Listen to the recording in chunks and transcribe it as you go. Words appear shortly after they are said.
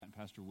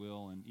Pastor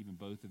Will, and even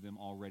both of them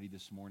already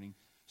this morning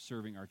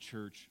serving our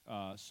church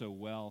so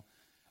well.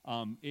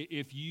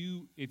 If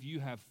you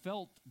have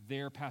felt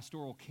their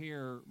pastoral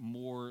care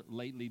more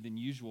lately than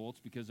usual, it's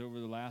because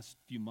over the last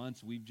few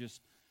months we've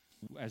just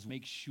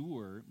make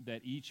sure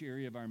that each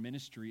area of our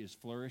ministry is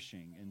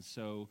flourishing. And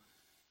so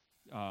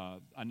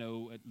I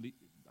know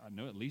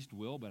at least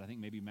Will, but I think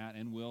maybe Matt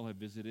and Will have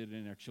visited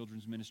in our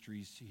children's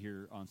ministries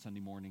here on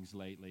Sunday mornings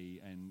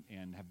lately,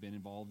 and have been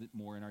involved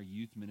more in our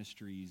youth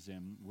ministries.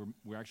 And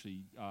we're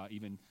actually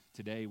even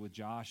today with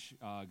Josh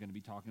going to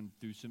be talking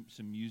through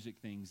some music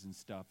things and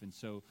stuff. And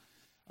so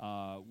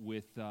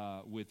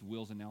with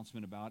Will's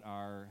announcement about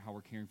how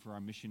we're caring for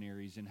our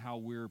missionaries and how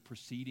we're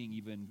proceeding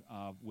even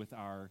with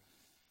our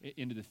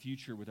into the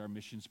future with our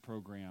missions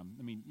program.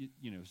 I mean,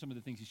 some of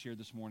the things he shared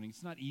this morning,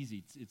 it's not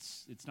easy.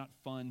 It's not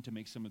fun to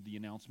make some of the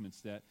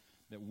announcements that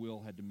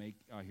Will had to make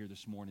here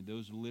this morning.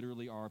 Those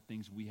literally are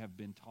things we have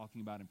been talking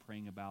about and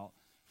praying about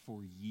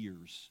for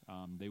years.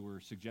 They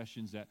were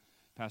suggestions that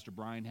Pastor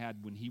Brian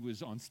had when he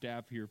was on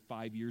staff here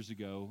 5 years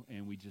ago,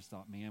 and we just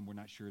thought, man, we're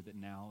not sure that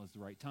now is the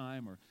right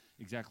time or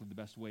exactly the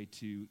best way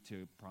to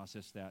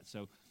process that.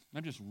 So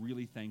I'm just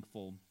really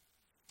thankful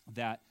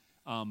that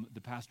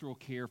the pastoral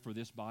care for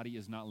this body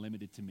is not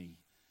limited to me,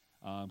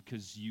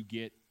 because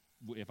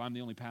if I'm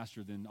the only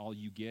pastor, then all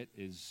you get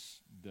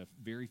is the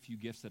very few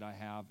gifts that I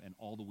have and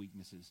all the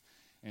weaknesses.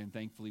 And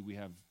thankfully, we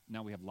have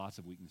lots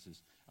of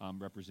weaknesses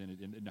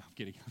represented. No, I'm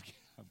kidding.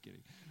 I'm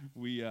kidding.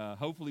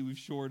 Hopefully we've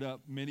shored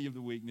up many of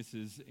the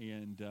weaknesses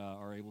and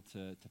are able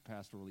to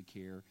pastorally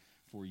care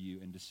for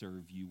you and to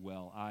serve you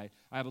well. I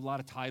have a lot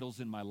of titles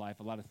in my life,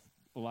 a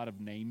lot of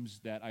names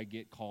that I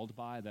get called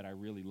by that I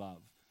really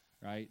love.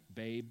 Right,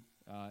 babe.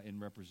 In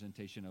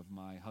representation of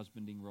my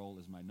husbanding role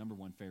is my number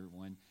one favorite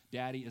one.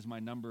 Daddy is my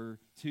number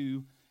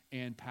 2,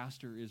 and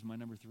pastor is my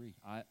number 3.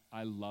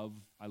 I love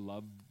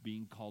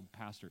being called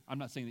pastor. I'm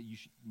not saying that you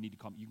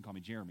can call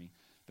me Jeremy,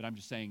 but I'm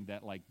just saying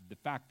that like the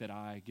fact that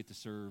I get to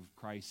serve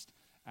Christ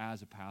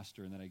as a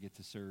pastor and that I get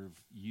to serve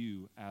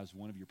you as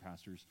one of your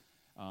pastors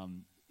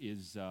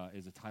is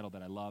a title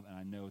that I love, and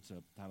I know it's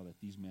a title that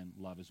these men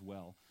love as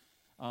well.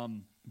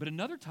 But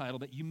another title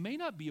that you may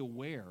not be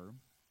aware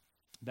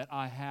that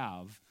I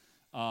have,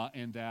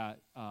 and that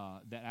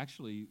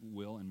actually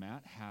Will and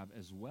Matt have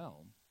as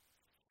well,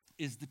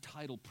 is the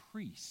title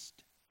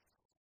priest.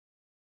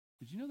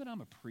 Did you know that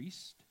I'm a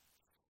priest?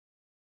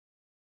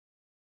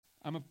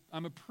 I'm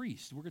a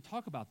priest. We're going to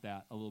talk about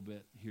that a little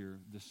bit here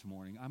this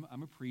morning.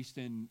 I'm a priest,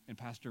 and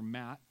Pastor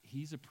Matt,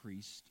 he's a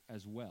priest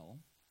as well.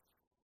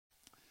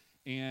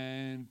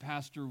 And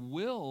Pastor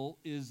Will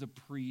is a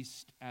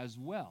priest as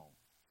well.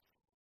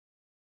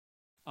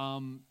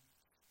 And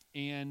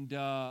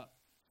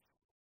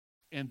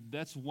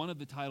that's one of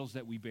the titles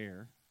that we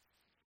bear,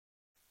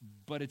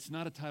 but it's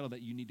not a title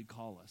that you need to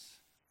call us,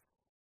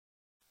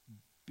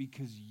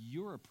 because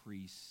you're a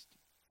priest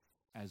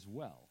as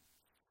well.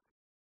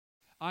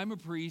 I'm a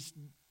priest,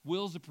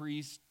 Will's a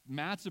priest,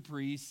 Matt's a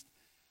priest,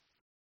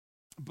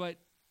 but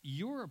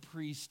you're a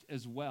priest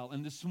as well.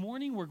 And this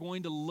morning we're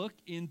going to look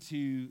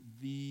into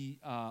the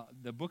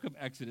book of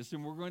Exodus,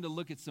 and we're going to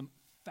look at some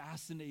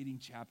fascinating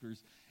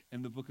chapters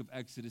in the book of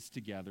Exodus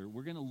together.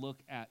 We're going to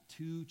look at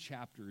 2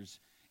 chapters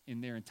in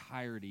their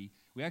entirety.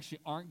 We actually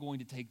aren't going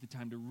to take the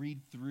time to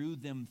read through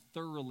them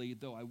thoroughly,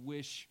 though I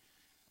wish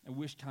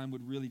time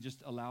would really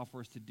just allow for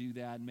us to do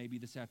that. And maybe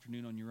this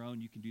afternoon on your own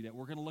you can do that.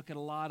 We're going to look at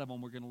a lot of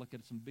them. We're going to look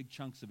at some big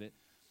chunks of it.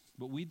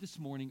 But we this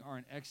morning are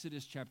in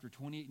Exodus chapter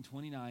 28 and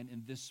 29,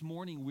 and this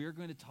morning we're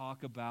going to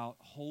talk about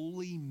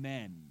holy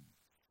men.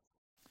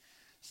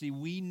 See,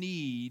 we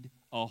need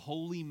a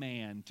holy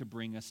man to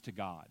bring us to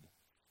God.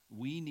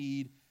 We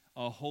need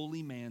a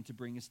holy man to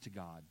bring us to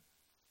God.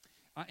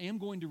 I am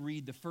going to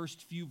read the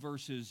first few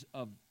verses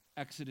of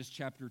Exodus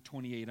chapter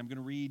 28. I'm going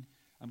to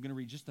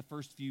read just the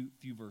first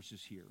few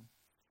verses here.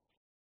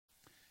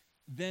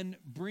 Then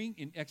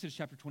in Exodus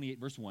chapter 28,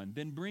 verse 1,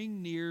 then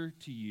bring near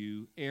to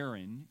you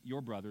Aaron,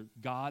 your brother.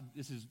 God,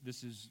 this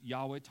is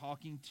Yahweh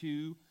talking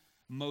to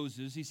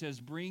Moses. He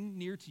says, bring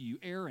near to you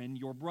Aaron,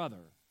 your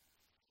brother,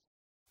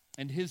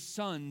 and his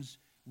sons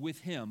with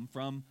him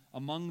from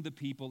among the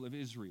people of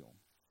Israel.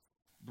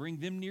 Bring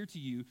them near to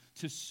you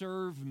to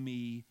serve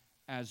me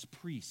as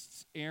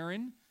priests.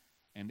 Aaron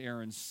and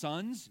Aaron's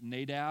sons,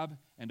 Nadab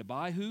and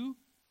Abihu,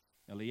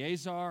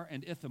 Eleazar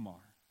and Ithamar.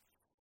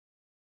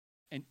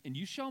 And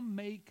you shall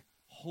make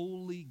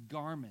holy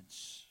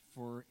garments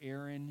for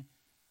Aaron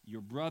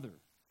your brother,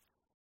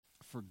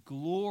 for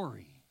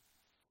glory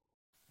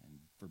and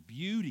for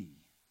beauty.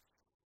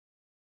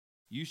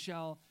 You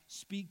shall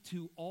speak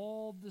to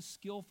all the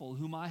skillful,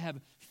 whom I have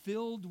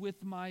filled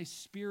with my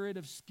spirit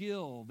of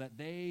skill, that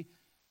they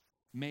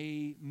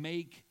may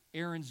make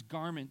Aaron's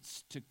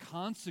garments to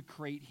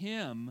consecrate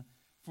him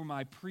for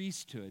my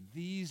priesthood.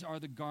 These are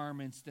the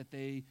garments that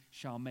they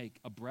shall make: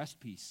 a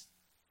breastpiece,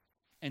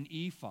 an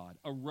ephod,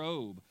 a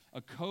robe,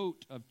 a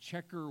coat of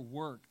checker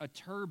work, a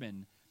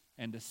turban,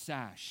 and a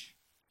sash.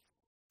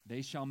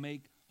 They shall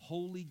make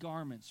holy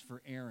garments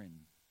for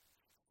Aaron,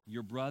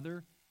 your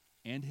brother,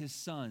 and his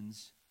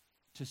sons,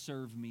 to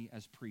serve me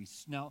as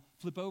priests. Now,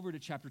 flip over to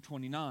chapter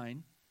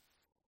 29.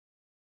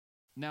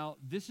 Now,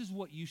 this is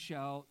what you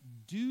shall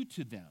do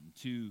to them,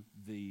 to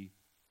the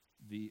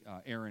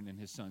Aaron and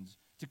his sons,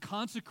 to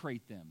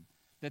consecrate them,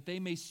 that they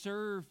may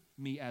serve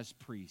me as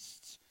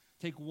priests.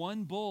 Take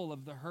 1 bull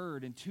of the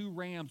herd and 2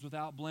 rams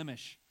without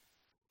blemish,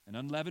 and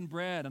unleavened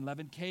bread,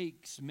 unleavened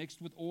cakes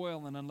mixed with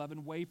oil, and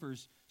unleavened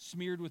wafers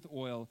smeared with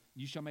oil.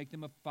 You shall make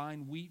them of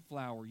fine wheat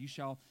flour. You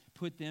shall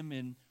put them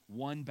in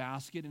 1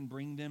 basket and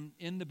bring them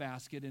in the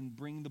basket, and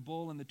bring the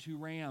bull and the 2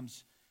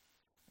 rams.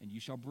 And you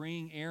shall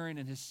bring Aaron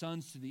and his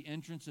sons to the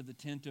entrance of the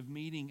tent of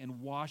meeting and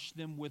wash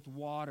them with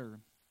water.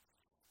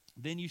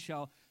 Then you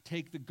shall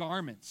take the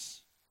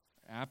garments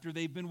after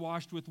they've been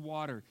washed with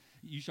water.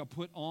 You shall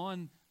put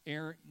on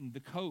Aaron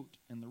the coat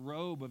and the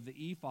robe of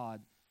the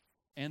ephod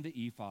and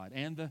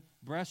the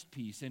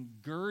breastpiece,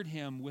 and gird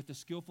him with the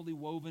skillfully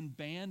woven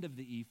band of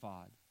the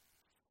ephod.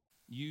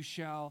 You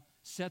shall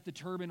set the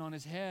turban on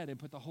his head and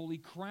put the holy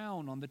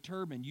crown on the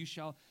turban. You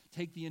shall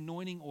take the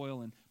anointing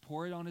oil and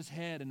pour it on his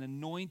head and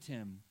anoint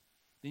him.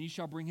 Then you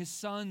shall bring his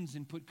sons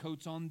and put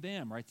coats on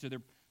them, right? So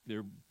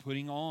they're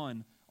putting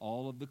on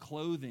all of the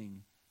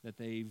clothing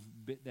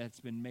that's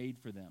been made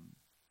for them.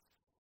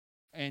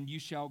 And you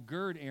shall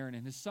gird Aaron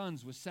and his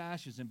sons with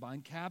sashes and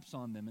bind caps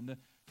on them, and the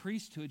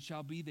priesthood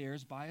shall be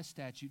theirs by a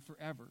statute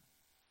forever.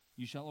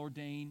 You shall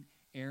ordain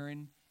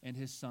Aaron and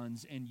his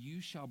sons, and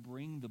you shall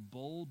bring the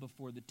bull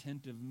before the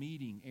tent of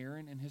meeting,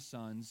 Aaron and his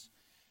sons,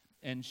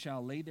 and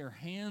shall lay their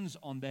hands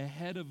on the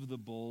head of the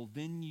bull.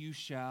 Then you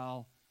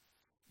shall,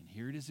 and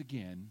here it is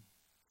again,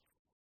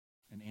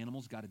 an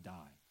animal's got to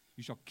die.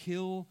 You shall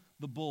kill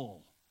the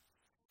bull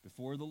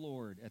before the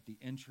Lord at the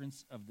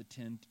entrance of the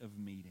tent of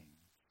meeting.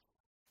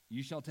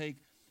 You shall take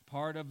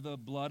part of the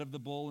blood of the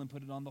bull and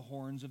put it on the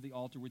horns of the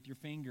altar with your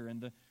finger,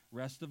 and the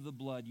rest of the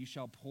blood you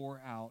shall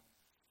pour out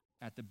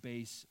at the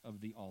base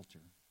of the altar.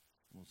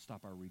 We'll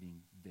stop our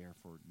reading there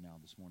for now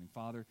this morning.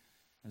 Father,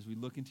 as we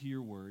look into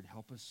your word,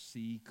 help us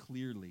see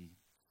clearly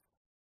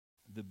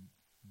the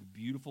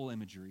beautiful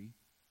imagery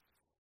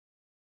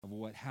of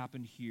what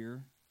happened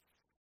here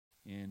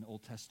in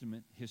Old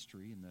Testament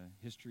history, in the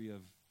history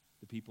of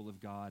the people of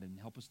God, and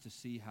help us to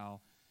see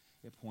how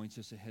it points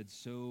us ahead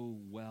so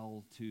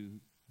well to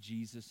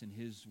Jesus and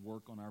his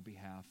work on our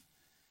behalf,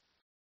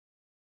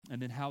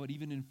 and then how it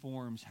even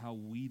informs how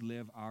we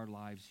live our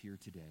lives here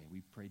today.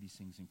 We pray these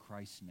things in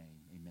Christ's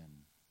name. Amen.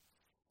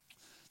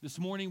 This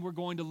morning we're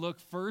going to look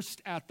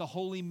first at the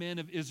holy men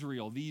of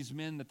Israel, these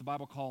men that the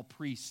Bible call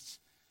priests.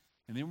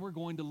 And then we're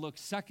going to look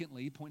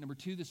secondly, point number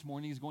 2 this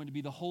morning is going to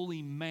be the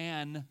holy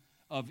man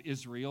of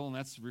Israel, and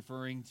that's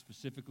referring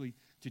specifically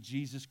to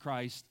Jesus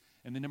Christ.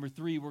 And then number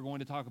 3, we're going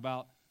to talk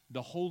about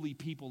the holy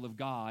people of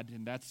God,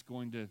 and that's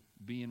going to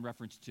be in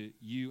reference to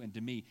you and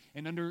to me.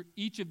 And under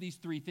each of these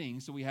 3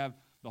 things, so we have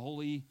the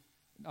holy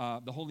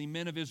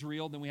men of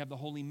Israel, then we have the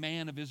holy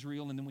man of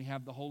Israel, and then we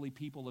have the holy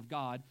people of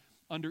God.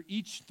 Under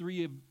each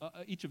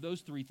of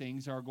those 3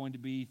 things are going to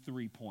be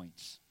 3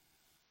 points: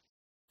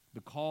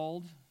 the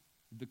called,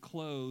 the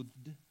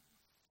clothed,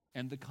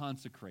 and the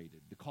consecrated.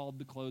 The called,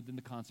 the clothed, and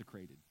the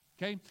consecrated.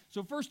 Okay?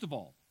 So first of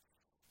all,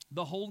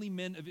 the holy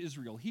men of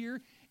Israel.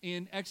 Here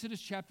in Exodus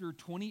chapter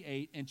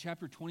 28 and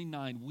chapter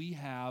 29, we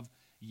have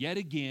yet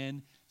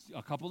again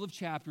a couple of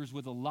chapters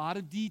with a lot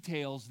of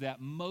details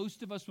that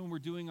most of us, when we're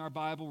doing our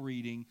Bible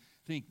reading,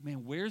 think,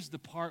 man, where's the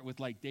part with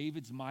like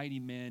David's mighty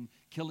men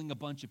killing a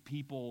bunch of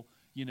people,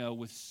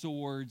 with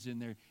swords,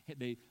 and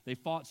they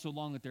fought so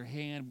long that their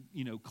hand,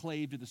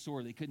 clave to the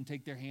sword. They couldn't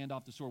take their hand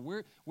off the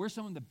sword. Where's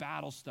some of the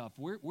battle stuff?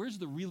 Where's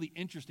the really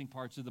interesting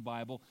parts of the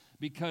Bible?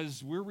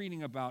 Because we're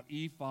reading about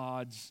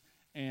ephods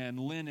and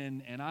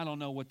linen, and I don't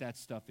know what that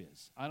stuff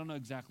is. I don't know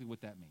exactly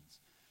what that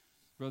means.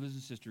 Brothers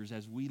and sisters,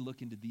 as we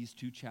look into these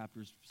 2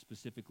 chapters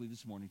specifically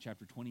this morning,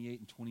 chapter 28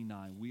 and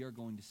 29, we are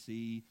going to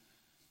see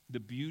the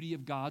beauty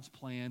of God's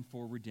plan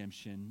for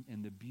redemption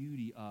and the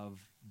beauty of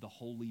the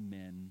holy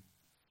men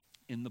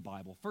in the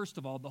Bible. First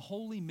of all, the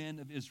holy men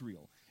of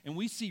Israel. And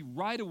we see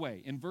right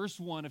away in verse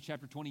 1 of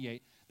chapter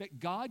 28 that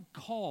God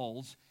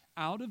calls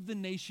out of the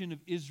nation of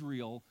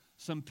Israel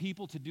some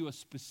people to do a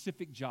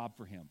specific job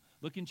for him.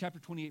 Look in chapter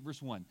 28,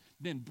 verse 1.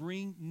 Then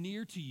bring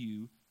near to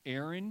you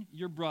Aaron,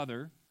 your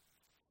brother,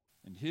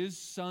 and his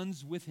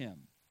sons with him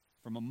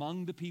from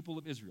among the people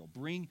of Israel.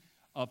 Bring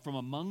from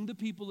among the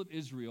people of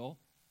Israel,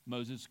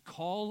 Moses,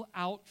 call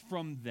out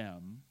from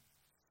them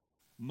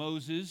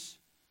Moses,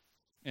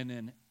 and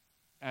then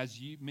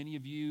many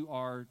of you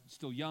are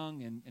still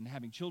young and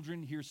having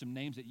children, here's some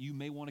names that you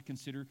may want to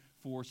consider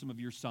for some of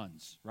your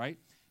sons, right?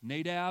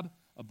 Nadab,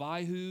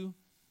 Abihu,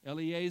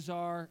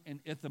 Eleazar, and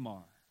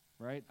Ithamar,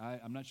 right?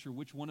 I'm not sure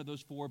which one of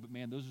those 4, but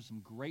man, those are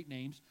some great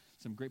names,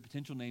 some great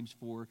potential names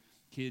for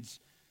kids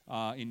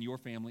in your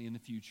family in the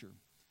future.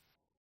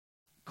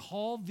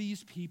 Call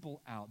these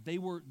people out. They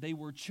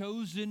were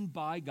chosen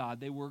by God.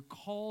 They were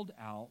called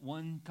out.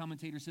 One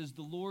commentator says,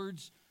 the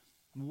Lord's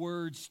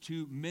words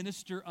to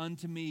minister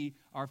unto me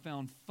are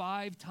found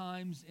 5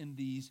 times in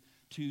these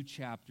 2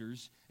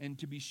 chapters. And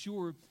to be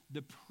sure,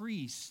 the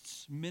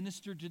priests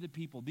ministered to the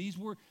people. These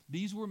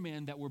were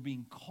men that were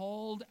being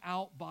called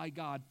out by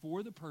God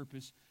for the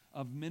purpose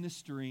of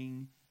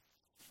ministering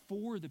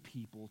for the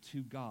people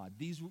to God.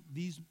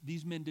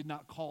 These men did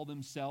not call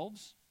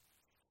themselves.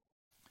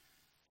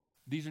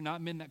 These are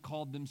not men that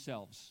called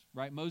themselves,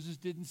 right? Moses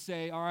didn't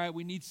say, all right,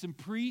 we need some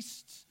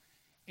priests,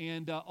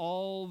 and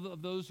all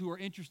of those who are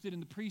interested in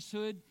the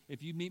priesthood,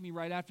 if you meet me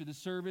right after the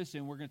service,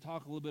 and we're going to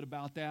talk a little bit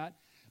about that.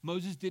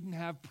 Moses didn't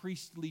have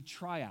priestly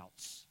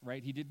tryouts,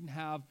 right? He didn't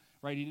have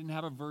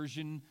a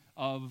version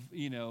of,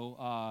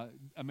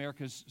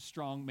 America's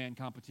strongman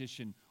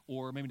competition,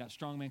 or maybe not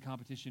strongman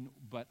competition,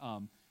 but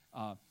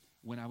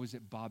when I was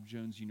at Bob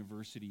Jones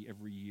University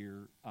every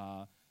year,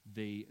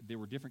 there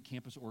were different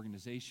campus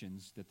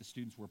organizations that the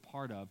students were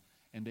part of,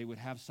 and they would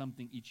have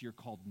something each year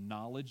called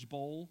Knowledge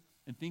Bowl.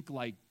 And think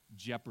like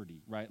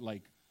Jeopardy, right?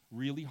 Like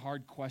really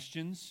hard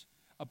questions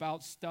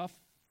about stuff,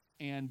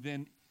 and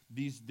then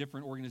these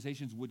different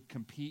organizations would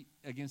compete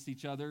against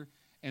each other,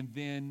 and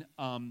then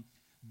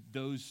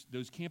those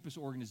campus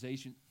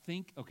organizations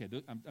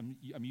I'm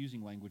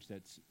using language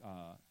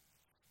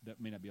that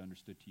may not be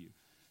understood to you.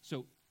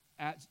 So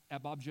at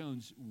Bob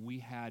Jones, we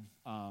had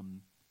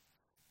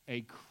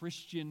a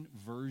Christian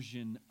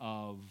version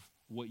of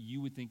what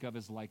you would think of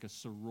as like a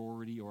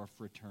sorority or a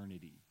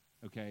fraternity,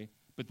 okay?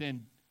 But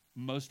then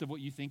most of what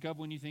you think of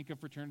when you think of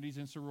fraternities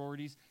and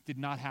sororities did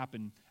not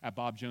happen at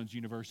Bob Jones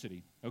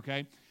University,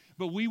 okay?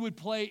 But we would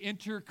play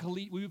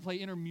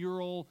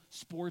intramural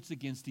sports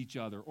against each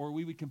other, or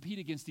we would compete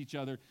against each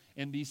other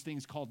in these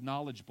things called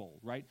Knowledge Bowl,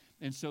 right?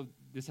 And so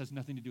this has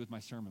nothing to do with my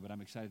sermon, but I'm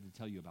excited to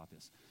tell you about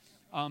this.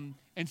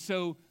 And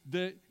so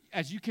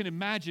as you can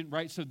imagine,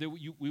 right, so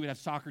we would have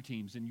soccer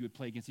teams, and you would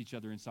play against each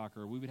other in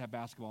soccer, or we would have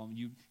basketball, and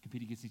you'd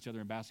compete against each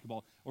other in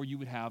basketball, or you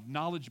would have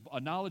a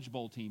Knowledge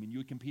Bowl team, and you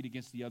would compete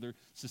against the other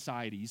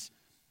societies,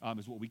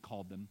 is what we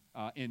called them,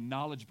 in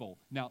Knowledge Bowl.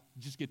 Now,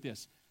 just get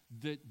this.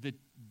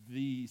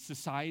 The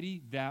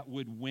society that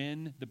would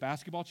win the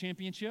basketball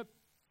championship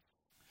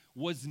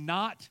was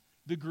not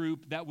the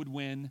group that would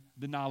win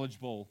the Knowledge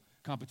Bowl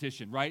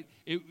competition, right?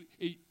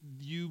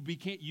 You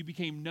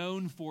became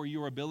known for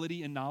your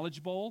ability in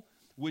Knowledge Bowl,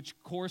 which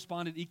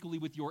corresponded equally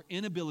with your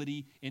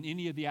inability in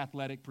any of the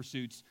athletic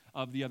pursuits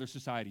of the other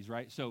societies,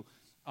 right? So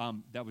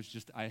that was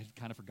just, I had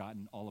kind of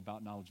forgotten all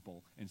about Knowledge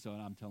Bowl. And so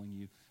I'm telling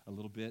you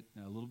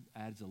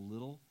adds a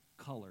little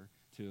color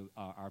to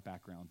our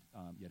background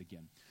yet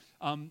again.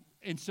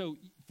 And so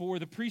for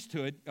the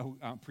priesthood,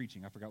 I'm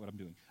preaching. I forgot what I'm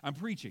doing. I'm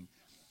preaching.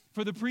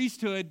 For the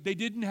priesthood, they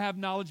didn't have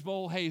Knowledge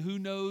Bowl. Hey, who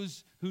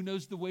knows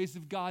the ways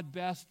of God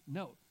best?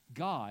 No,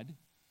 God,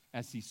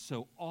 as he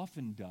so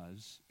often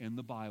does in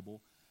the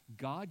Bible,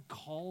 God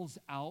calls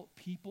out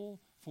people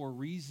for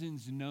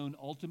reasons known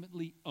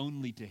ultimately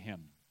only to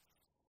him.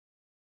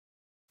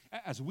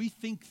 As we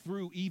think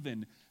through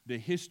even the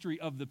history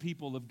of the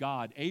people of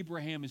God,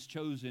 Abraham is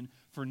chosen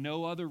for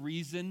no other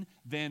reason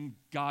than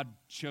God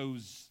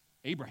chose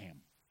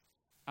Abraham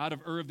out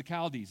of Ur of the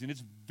Chaldees. And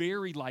it's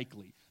very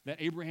likely that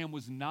Abraham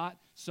was not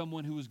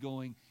someone who was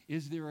going,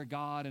 is there a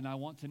God, and I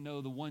want to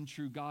know the one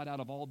true God out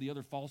of all the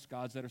other false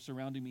gods that are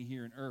surrounding me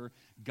here in Ur.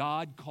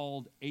 God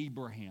called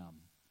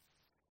Abraham.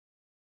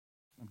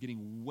 I'm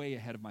getting way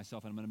ahead of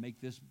myself, and I'm going to make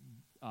this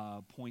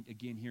point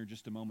again here in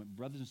just a moment.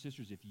 Brothers and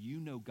sisters, if you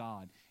know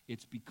God,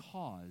 it's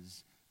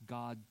because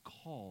God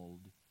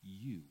called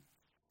you.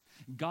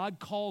 God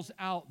calls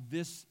out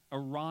this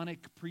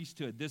Aaronic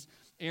priesthood, this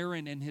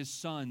Aaron and his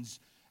sons,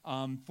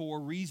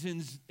 for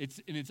reasons,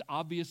 it's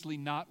obviously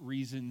not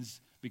reasons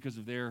because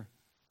of their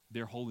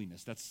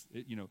holiness.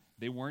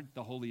 They weren't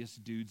the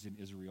holiest dudes in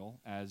Israel,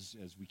 as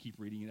we keep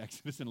reading in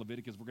Exodus and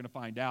Leviticus. We're going to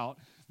find out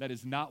that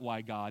is not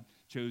why God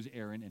chose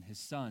Aaron and his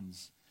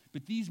sons.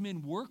 But these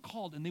men were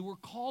called, and they were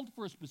called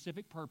for a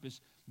specific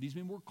purpose. These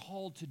men were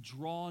called to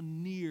draw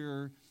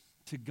near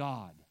to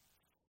God.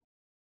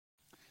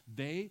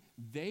 They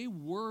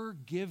were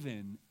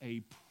given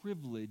a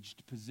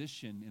privileged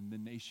position in the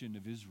nation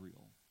of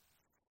Israel.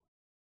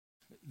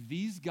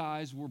 These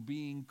guys were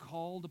being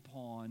called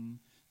upon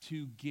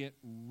to get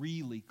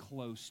really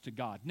close to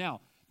God.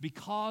 Now,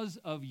 because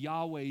of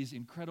Yahweh's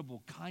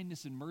incredible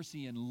kindness and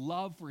mercy and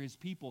love for his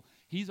people,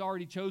 he's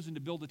already chosen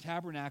to build a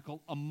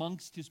tabernacle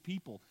amongst his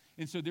people.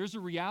 And so there's a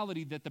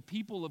reality that the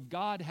people of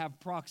God have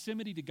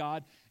proximity to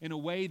God in a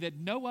way that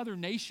no other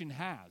nation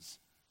has.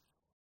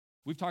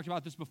 We've talked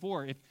about this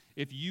before.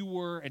 If you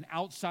were an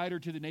outsider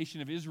to the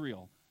nation of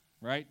Israel,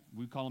 right?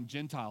 We call them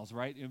Gentiles,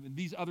 right?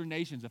 These other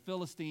nations, a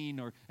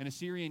Philistine or an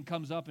Assyrian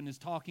comes up and is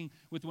talking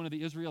with one of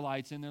the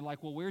Israelites, and they're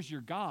like, well, where's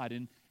your God?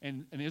 And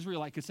an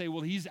Israelite could say,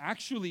 well, his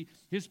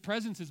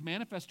presence is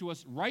manifest to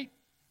us right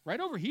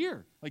over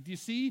here. Like, do you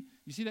see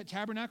that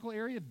tabernacle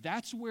area?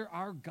 That's where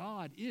our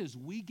God is.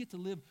 We get to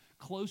live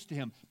close to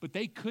him. But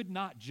they could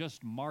not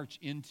just march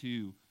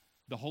into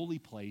the holy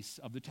place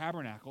of the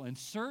tabernacle, and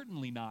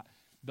certainly not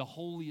the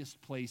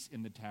holiest place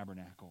in the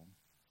tabernacle.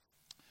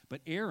 But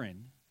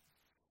Aaron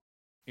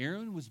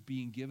was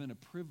being given a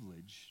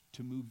privilege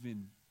to move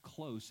in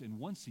close and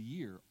once a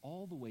year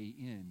all the way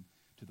in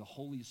to the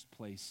holiest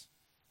place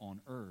on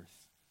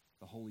earth,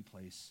 the holy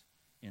place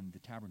in the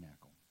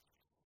tabernacle.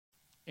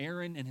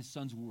 Aaron and his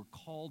sons were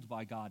called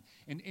by God,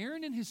 and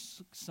Aaron and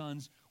his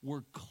sons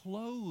were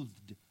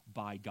clothed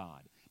by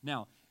God.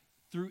 Now,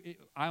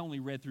 I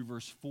only read through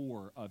verse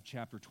 4 of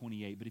chapter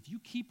 28, but if you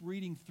keep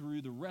reading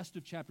through the rest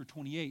of chapter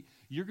 28,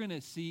 you're going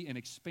to see an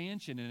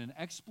expansion and an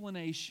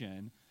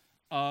explanation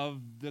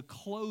of the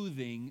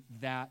clothing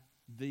that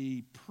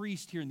the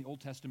priest here in the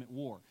Old Testament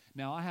wore.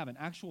 Now, I have an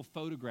actual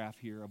photograph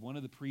here of one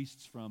of the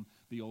priests from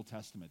the Old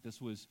Testament.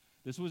 This was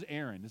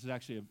Aaron. This is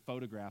actually a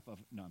photograph of,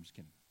 no, I'm just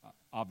kidding.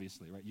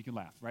 Obviously, right? You can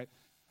laugh, right?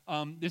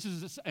 This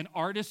is an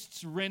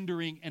artist's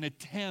rendering, an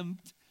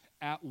attempt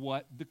at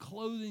what the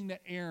clothing that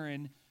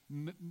Aaron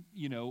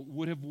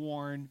would have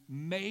worn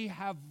may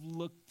have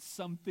looked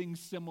something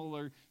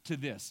similar to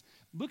this.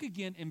 Look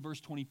again in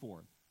verse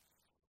 24.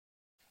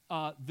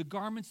 The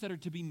garments that are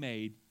to be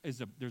made,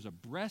 there's a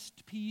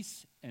breast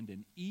piece and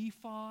an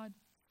ephod.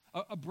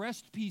 A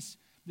breast piece,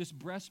 this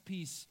breast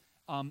piece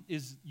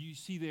is, you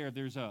see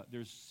there's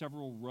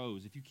several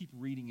rows. If you keep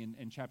reading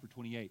in chapter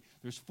 28,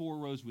 there's 4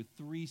 rows with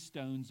 3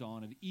 stones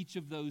on it. Each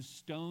of those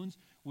stones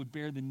would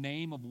bear the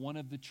name of one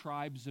of the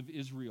tribes of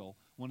Israel,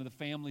 one of the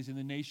families in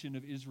the nation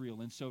of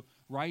Israel. And so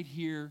right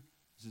here,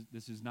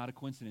 this is not a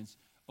coincidence,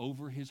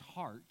 over his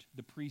heart,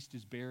 the priest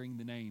is bearing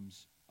the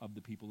names of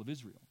the people of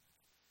Israel.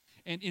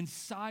 And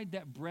inside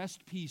that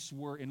breast piece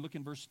were, and look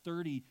in verse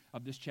 30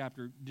 of this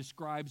chapter,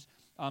 describes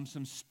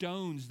some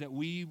stones that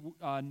we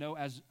know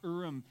as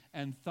Urim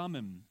and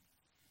Thummim.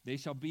 They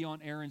shall be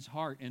on Aaron's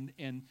heart.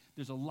 And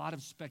there's a lot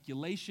of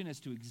speculation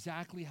as to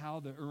exactly how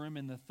the Urim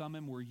and the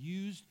Thummim were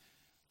used.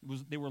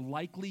 They were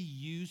likely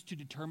used to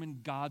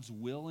determine God's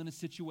will in a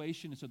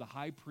situation. And so the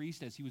high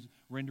priest, as he was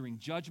rendering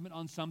judgment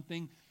on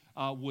something,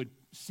 would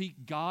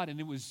seek God. And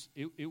it would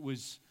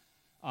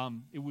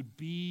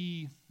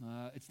be,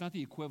 it's not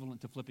the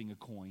equivalent to flipping a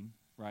coin,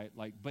 right?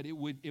 But it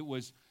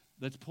was,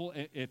 let's pull,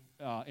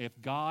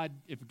 if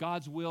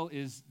God's will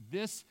is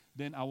this,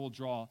 then I will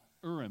draw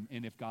Urim.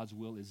 And if God's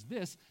will is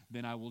this,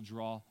 then I will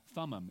draw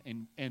Thummim.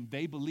 And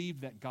they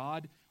believed that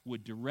God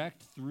would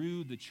direct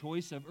through the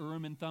choice of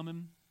Urim and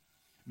Thummim.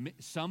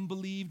 Some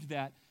believed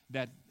that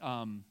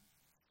I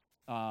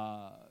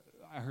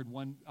heard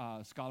one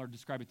scholar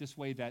describe it this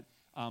way, that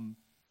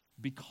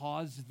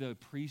because the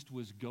priest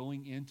was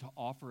going in to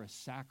offer a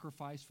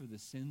sacrifice for the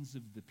sins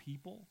of the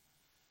people,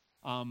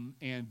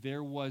 and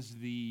there was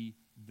the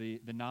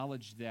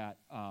knowledge that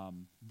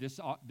this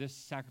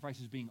sacrifice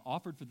is being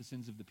offered for the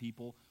sins of the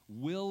people,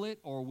 will it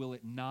or will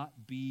it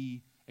not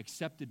be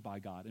accepted by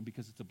God? And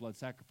because it's a blood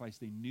sacrifice,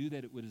 they knew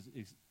that it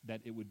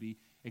would be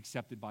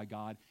accepted by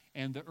God.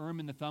 And the Urim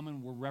and the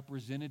Thummim were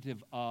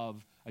representative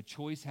of a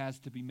choice has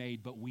to be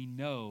made, but we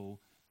know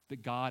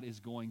that God is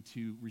going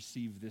to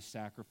receive this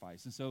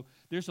sacrifice. And so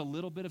there's a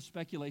little bit of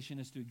speculation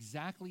as to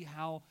exactly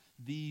how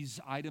these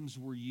items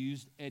were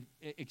used,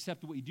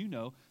 except what we do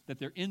know, that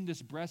they're in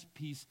this breast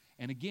piece,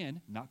 and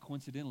again, not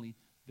coincidentally,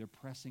 they're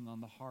pressing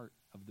on the heart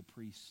of the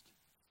priest.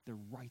 They're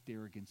right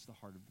there against the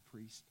heart of the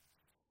priest.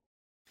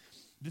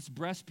 This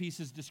breast piece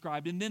is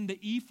described, and then the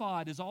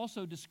ephod is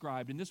also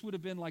described, and this would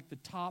have been like the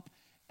top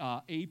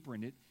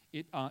apron.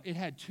 It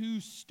had 2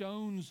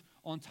 stones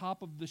on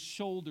top of the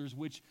shoulders,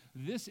 which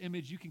this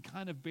image you can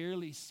kind of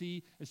barely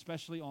see,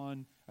 especially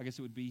on, I guess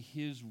it would be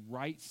his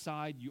right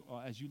side.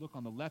 As you look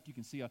on the left, you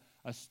can see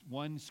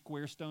one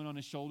square stone on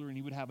his shoulder, and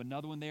he would have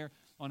another one there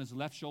on his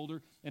left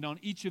shoulder. And on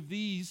each of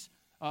these,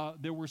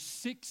 there were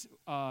 6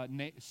 of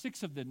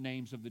the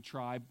names of the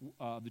tribes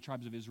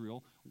of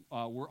Israel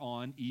were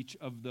on each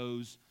of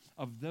those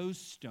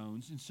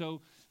stones. And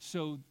so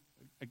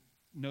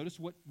notice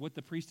what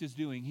the priest is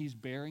doing. He's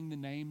bearing the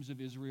names of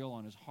Israel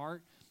on his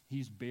heart.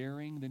 He's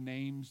bearing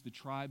the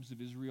tribes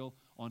of Israel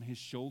on his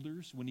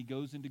shoulders. When he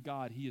goes into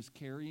God, he is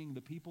carrying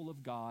the people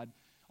of God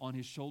on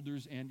his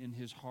shoulders and in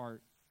his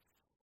heart.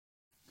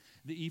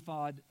 The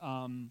ephod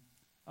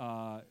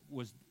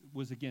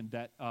was again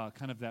that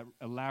kind of that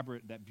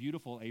elaborate, that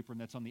beautiful apron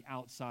that's on the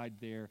outside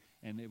there,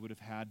 and it would have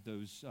had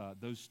those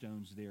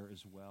stones there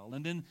as well.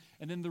 And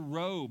then the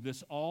robe,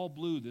 this all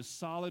blue, this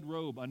solid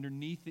robe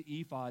underneath the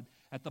ephod,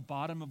 at the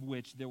bottom of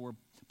which there were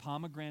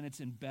pomegranates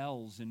and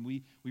bells. And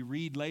we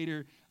read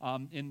later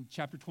in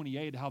chapter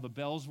 28 how the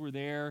bells were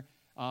there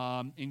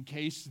in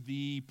case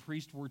the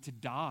priest were to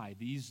die.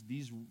 These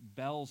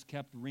bells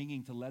kept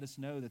ringing to let us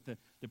know that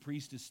the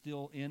priest is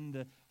still in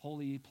the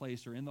holy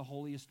place or in the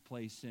holiest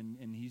place,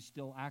 and he's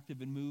still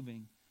active and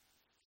moving.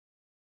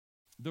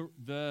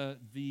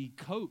 The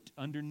coat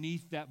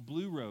underneath that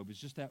blue robe is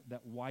just that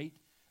white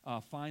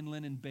fine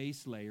linen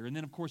base layer. And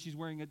then, of course, he's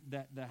wearing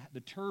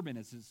the turban,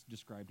 as is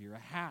described here, a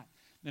hat.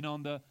 And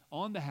on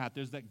the hat,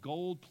 there's that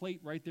gold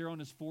plate right there on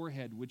his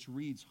forehead, which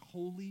reads,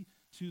 "Holy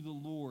to the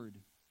Lord."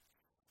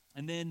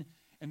 And then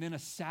a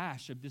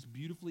sash of this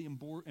beautifully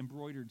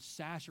embroidered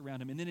sash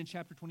around him. And then in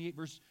chapter 28,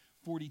 verse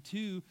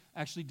 42,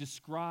 actually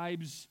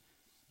describes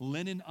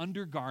linen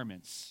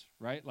undergarments,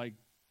 right? Like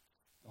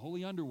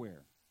holy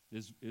underwear.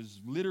 is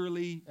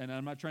literally, and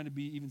I'm not trying to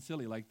be even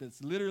silly, like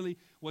that's literally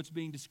what's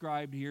being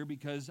described here,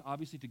 because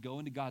obviously to go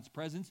into God's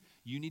presence,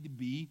 you need to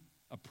be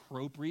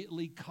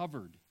appropriately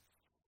covered.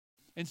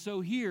 And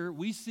so here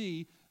we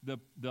see the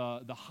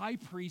high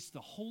priest, the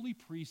holy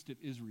priest of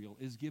Israel,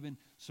 is given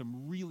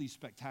some really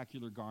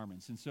spectacular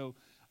garments. And so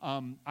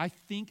I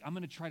think I'm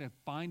going to try to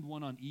find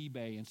one on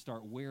eBay and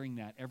start wearing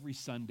that every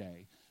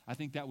Sunday. I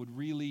think that would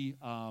really,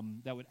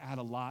 that would add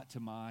a lot to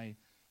my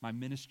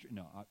ministry.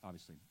 No,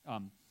 obviously.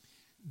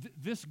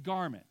 This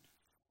garment,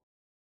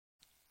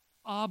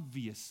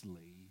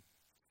 obviously,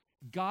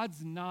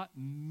 God's not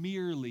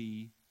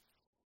merely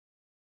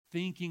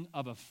thinking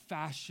of a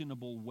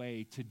fashionable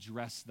way to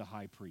dress the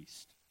high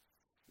priest.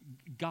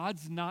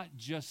 God's not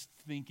just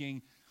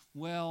thinking,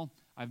 well,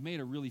 I've made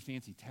a really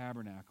fancy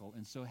tabernacle,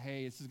 and so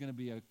hey, this is going to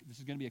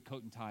be a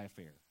coat and tie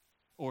affair,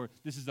 or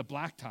this is a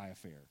black tie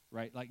affair,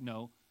 right? Like,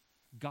 no,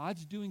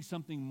 God's doing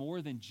something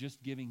more than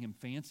just giving him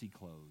fancy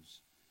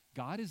clothes.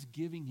 God is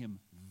giving him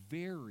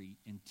very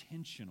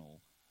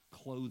intentional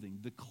clothing.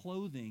 The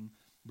clothing,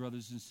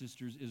 brothers and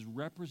sisters, is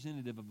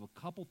representative of a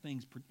couple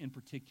things in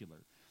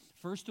particular.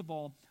 First of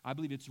all, I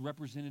believe it's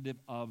representative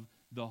of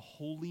the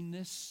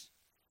holiness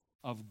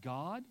of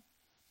God,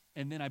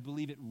 and then I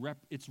believe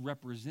it's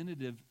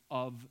representative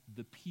of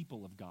the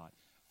people of God.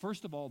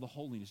 First of all, the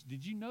holiness.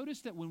 Did you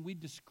notice that when we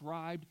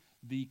described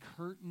the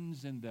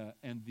curtains and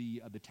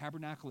the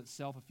tabernacle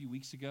itself a few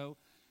weeks ago,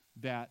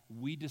 that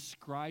we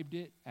described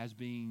it as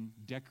being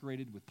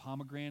decorated with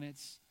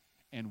pomegranates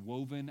and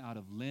woven out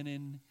of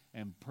linen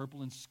and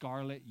purple and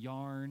scarlet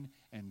yarn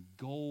and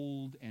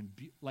gold and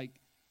like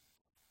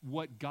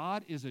what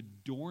God is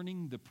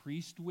adorning the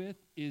priest with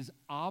is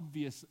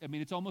obvious. I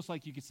mean, it's almost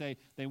like you could say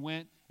they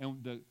went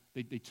and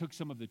they took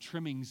some of the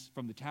trimmings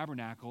from the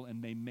tabernacle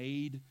and they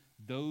made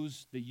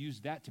those, they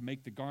used that to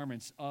make the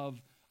garments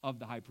of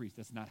the high priest.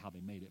 That's not how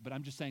they made it. But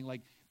I'm just saying,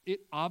 like,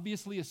 it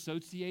obviously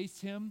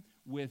associates him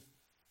with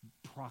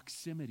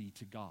proximity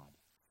to God.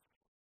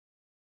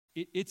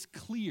 It's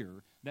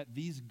clear that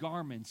these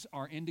garments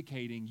are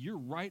indicating you're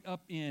right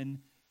up in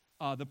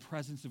the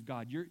presence of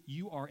God.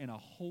 You are in a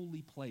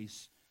holy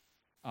place,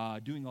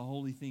 doing a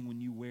holy thing when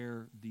you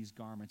wear these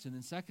garments. And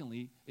then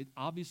secondly, it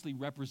obviously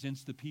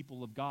represents the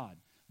people of God.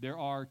 There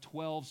are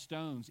 12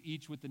 stones,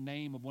 each with the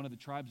name of one of the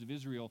tribes of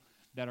Israel,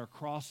 that are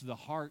across the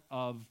heart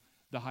of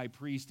the high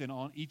priest, and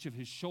on each of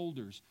his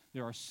shoulders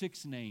there are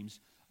 6 names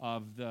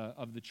of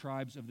the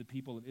tribes of the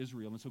people of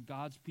Israel. And so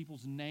God's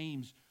people's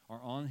names are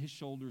on his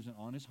shoulders and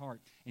on his heart.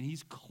 And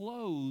he's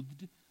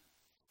clothed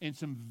in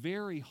some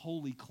very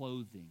holy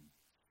clothing.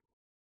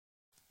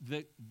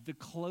 The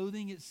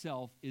clothing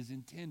itself is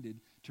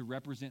intended to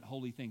represent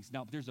holy things.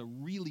 Now, there's a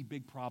really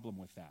big problem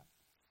with that.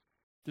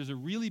 There's a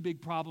really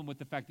big problem with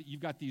the fact that you've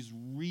got these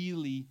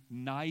really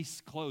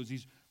nice clothes,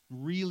 these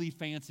really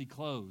fancy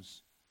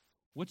clothes.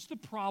 What's the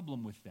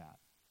problem with that?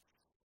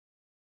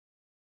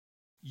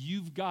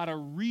 You've got a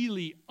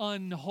really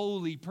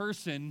unholy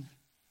person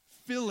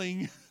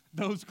filling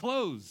those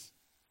clothes.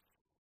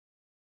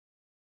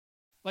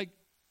 Like,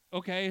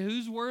 okay,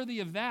 who's worthy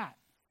of that?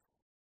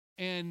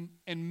 And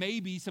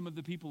maybe some of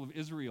the people of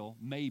Israel,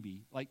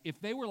 maybe. Like,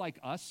 if they were like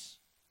us,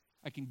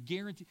 I can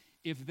guarantee,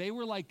 if they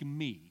were like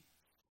me,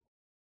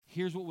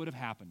 here's what would have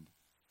happened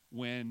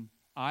when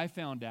I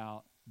found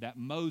out that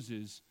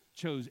Moses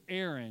chose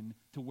Aaron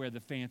to wear the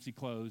fancy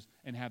clothes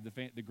and have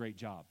the great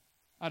job.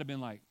 I'd have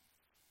been like,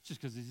 it's just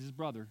because he's his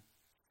brother.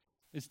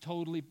 It's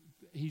totally,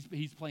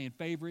 he's playing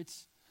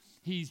favorites.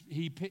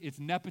 It's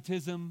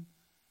nepotism,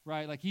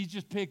 right? Like, he's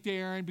just picked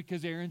Aaron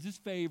because Aaron's his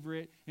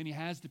favorite, and he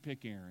has to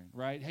pick Aaron,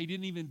 right? He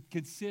didn't even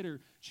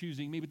consider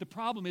choosing me. But the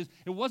problem is,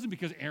 it wasn't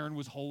because Aaron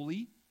was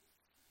holy.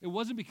 It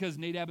wasn't because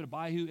Nadab and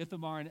Abihu,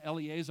 Ithamar and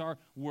Eleazar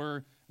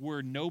were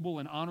noble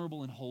and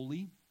honorable and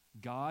holy.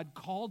 God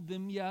called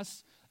them,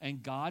 yes,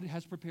 and God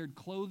has prepared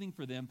clothing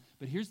for them.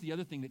 But here's the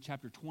other thing that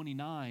chapter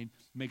 29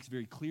 makes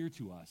very clear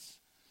to us.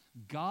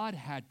 God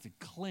had to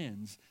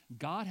cleanse,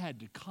 God had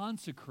to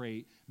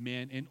consecrate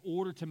men in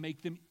order to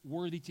make them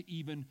worthy to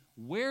even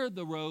wear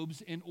the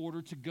robes in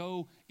order to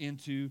go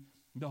into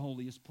the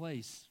holiest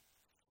place.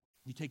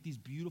 You take these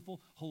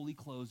beautiful holy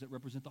clothes that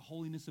represent the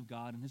holiness of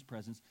God and his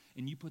presence,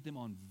 and you put them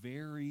on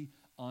very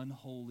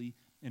unholy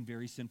and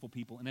very sinful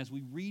people. And as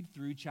we read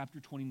through chapter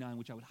 29,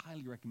 which I would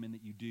highly recommend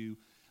that you do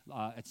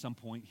at some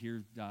point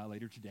here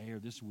later today or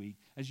this week,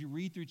 as you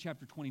read through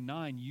chapter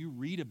 29, you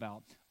read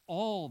about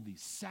all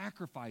these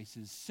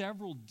sacrifices,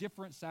 several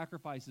different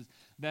sacrifices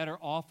that are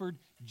offered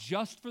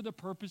just for the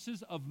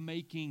purposes of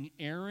making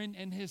Aaron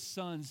and his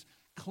sons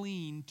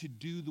clean to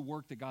do the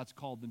work that God's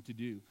called them to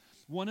do.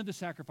 One of the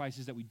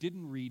sacrifices that we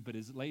didn't read, but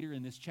is later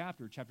in this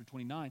chapter, chapter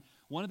 29,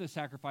 one of the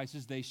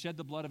sacrifices, they shed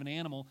the blood of an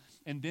animal,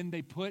 and then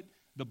they put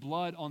the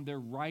blood on their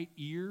right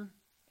ear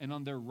and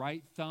on their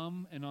right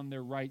thumb and on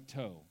their right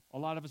toe. A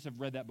lot of us have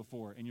read that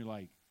before, and you're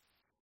like,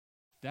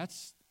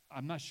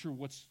 I'm not sure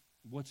what's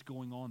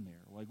going on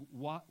there. Like,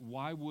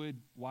 why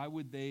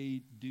would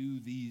they do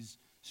these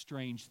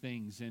strange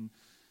things?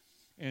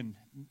 And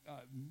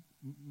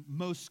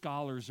most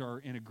scholars are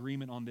in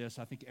agreement on this.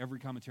 I think every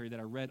commentary that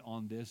I read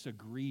on this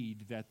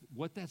agreed that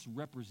what that's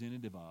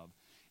representative of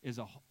is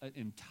an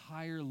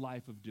entire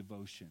life of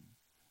devotion.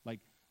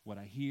 Like what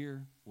I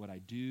hear, what I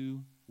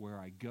do, where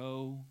I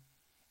go,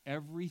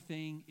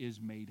 everything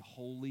is made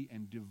holy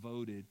and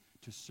devoted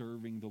to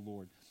serving the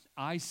Lord.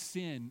 I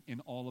sin in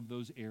all of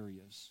those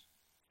areas.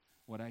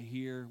 What I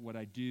hear, what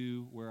I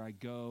do, where I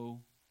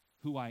go,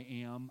 who I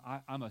am.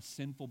 I'm a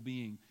sinful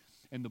being.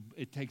 And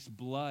it takes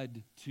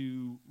blood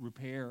to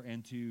repair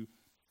and to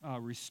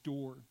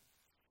restore.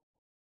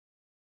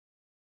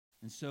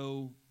 And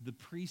so the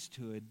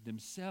priesthood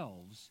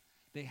themselves,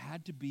 they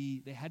had to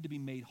be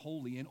made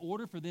holy. In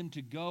order for them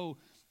to go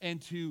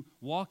and to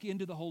walk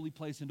into the holy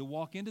place and to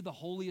walk into the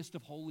holiest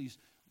of holies,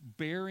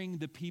 bearing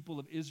the people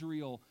of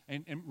Israel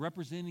and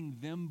representing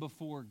them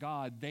before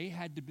God, they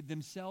had to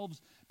themselves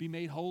be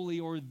made holy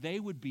or they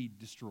would be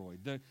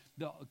destroyed.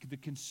 The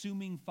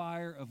consuming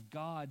fire of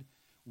God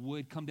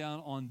would come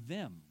down on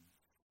them.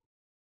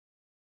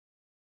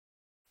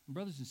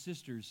 Brothers and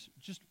sisters,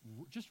 just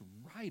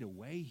right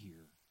away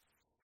here,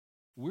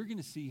 we're going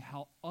to see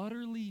how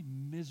utterly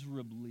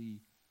miserably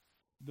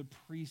the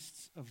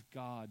priests of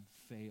God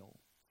fail.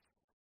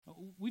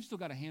 We've still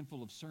got a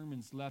handful of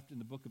sermons left in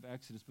the book of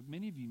Exodus, but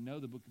many of you know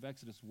the book of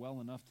Exodus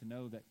well enough to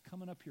know that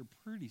coming up here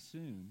pretty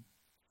soon,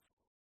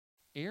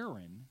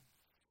 Aaron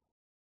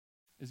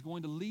is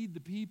going to lead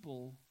the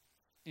people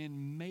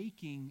in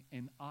making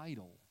an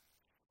idol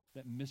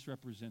that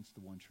misrepresents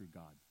the one true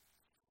God.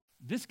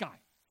 This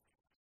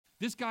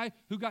guy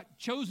who got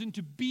chosen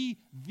to be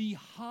the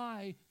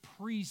high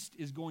priest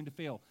is going to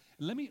fail.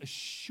 Let me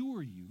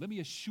assure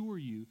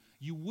you,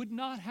 you would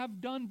not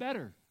have done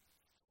better.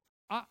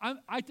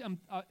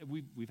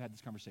 We've had this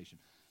conversation.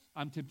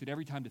 I'm tempted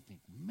every time to think,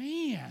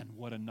 man,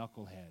 what a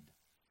knucklehead.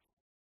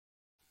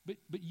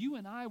 But you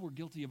and I were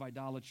guilty of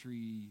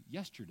idolatry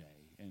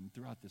yesterday and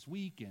throughout this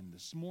week and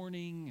this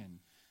morning,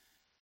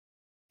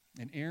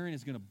 and Aaron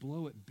is going to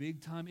blow it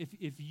big time.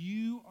 If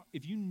you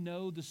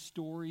know the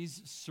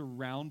stories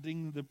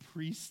surrounding the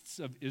priests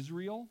of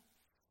Israel,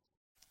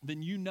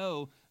 then you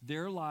know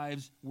their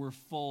lives were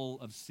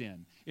full of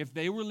sin. If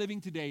they were living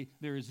today,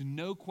 there is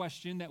no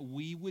question that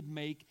we would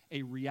make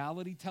a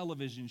reality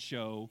television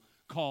show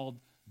called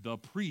The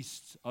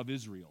Priests of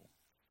Israel,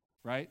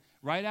 right?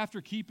 Right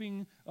after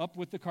Keeping Up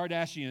with the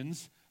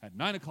Kardashians at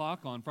 9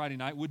 o'clock on Friday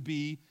night would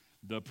be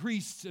The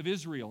Priests of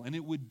Israel, and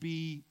it would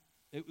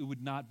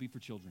not be for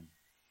children,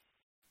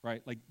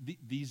 right? Like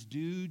these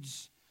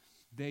dudes,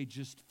 they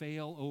just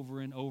fail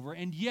over and over.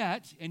 And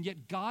yet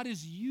God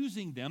is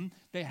using them.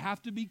 They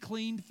have to be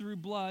cleaned through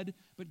blood,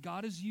 but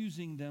God is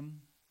using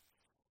them.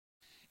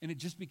 And it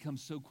just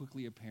becomes so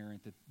quickly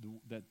apparent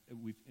that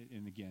we've,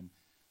 and again,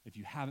 if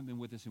you haven't been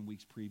with us in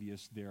weeks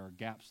previous, there are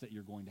gaps that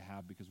you're going to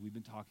have because we've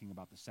been talking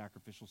about the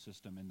sacrificial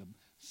system and the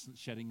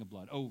shedding of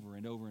blood over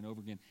and over and over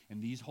again. And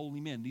these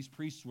holy men, these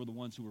priests were the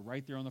ones who were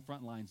right there on the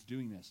front lines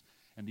doing this.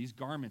 And these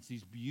garments,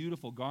 these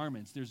beautiful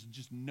garments, there's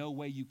just no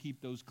way you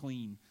keep those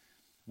clean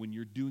when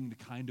you're doing the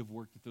kind of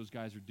work that those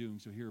guys are doing.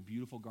 So here are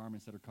beautiful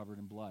garments that are covered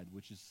in blood,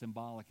 which is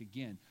symbolic,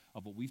 again,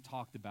 of what we've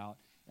talked about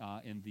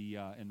in the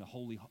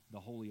Holy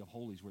of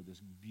Holies, where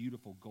this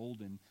beautiful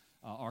golden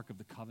Ark of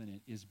the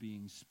Covenant is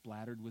being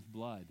splattered with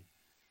blood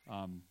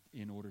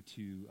in order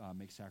to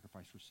make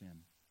sacrifice for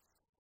sin.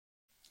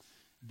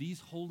 These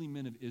holy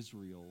men of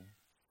Israel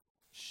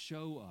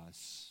show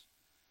us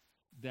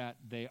that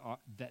they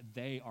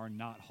are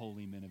not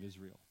holy men of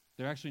Israel.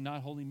 They're actually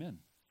not holy men.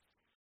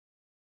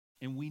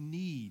 And we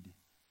need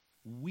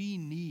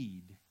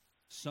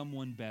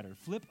someone better.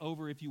 Flip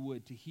over, if you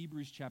would, to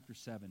Hebrews chapter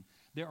 7.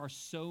 There's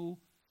so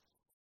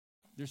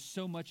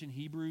much in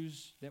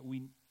Hebrews that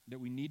we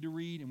need to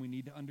read and we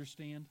need to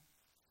understand.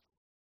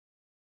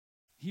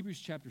 Hebrews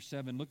chapter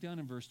 7, look down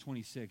in verse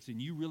 26, and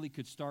you really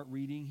could start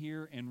reading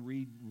here and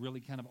read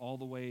really kind of all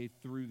the way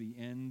through the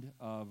end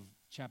of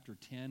chapter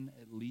 10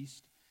 at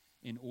least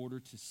in order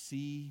to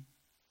see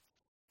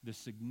the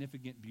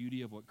significant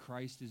beauty of what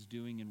Christ is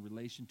doing in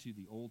relation to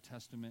the Old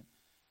Testament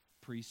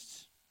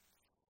priests.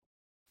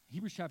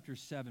 Hebrews chapter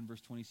 7, verse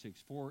 26,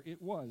 for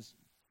it was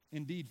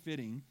indeed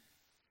fitting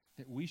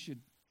that we should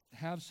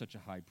have such a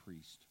high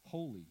priest,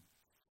 holy,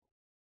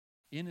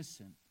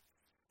 innocent,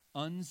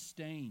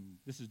 unstained.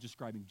 This is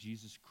describing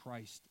Jesus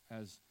Christ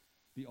as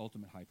the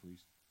ultimate high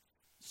priest,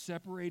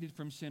 separated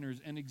from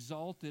sinners and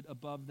exalted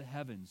above the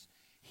heavens.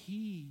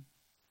 He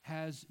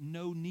has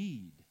no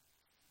need,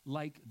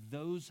 like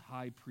those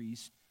high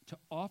priests, to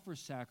offer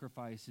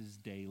sacrifices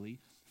daily,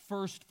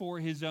 first for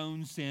his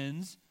own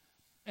sins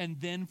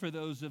and then for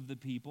those of the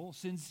people,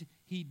 since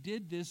he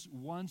did this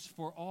once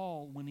for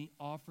all when he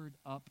offered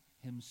up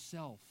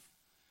himself.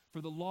 For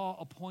the law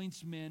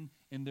appoints men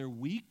in their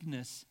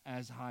weakness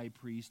as high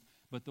priest,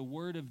 but the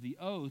word of the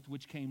oath,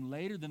 which came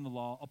later than the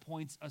law,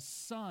 appoints a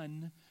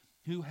son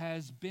who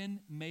has been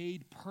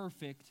made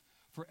perfect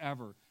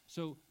forever.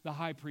 So the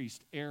high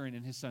priest, Aaron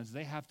and his sons,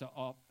 they have to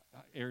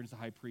Aaron's the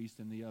high priest,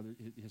 and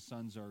his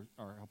sons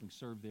are helping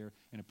serve there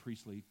in a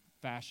priestly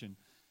fashion.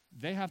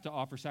 they have to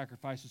offer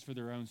sacrifices for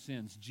their own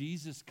sins.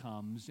 Jesus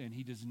comes, and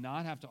he does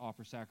not have to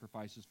offer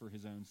sacrifices for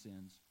his own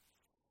sins.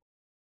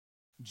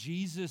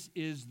 Jesus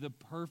is the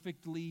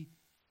perfectly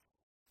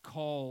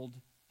called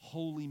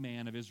holy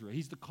man of Israel.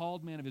 He's the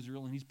called man of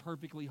Israel, and he's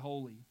perfectly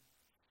holy.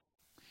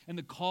 And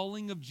the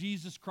calling of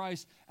Jesus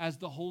Christ as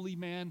the holy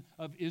man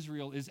of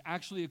Israel is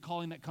actually a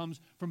calling that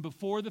comes from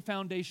before the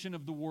foundation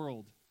of the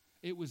world.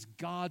 It was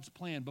God's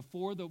plan.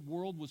 Before the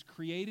world was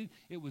created,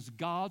 it was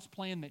God's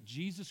plan that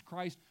Jesus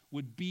Christ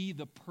would be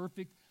the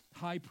perfect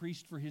high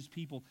priest for his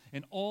people.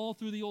 And all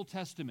through the Old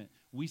Testament,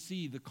 we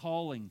see the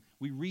calling.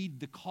 We read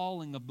the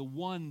calling of the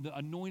one, the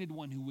anointed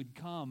one who would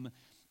come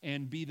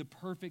and be the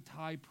perfect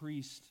high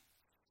priest.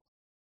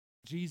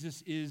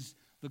 Jesus is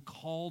the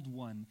called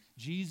one.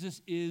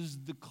 Jesus is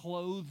the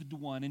clothed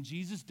one. And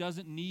Jesus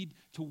doesn't need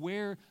to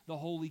wear the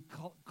holy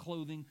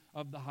clothing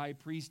of the high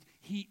priest.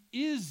 He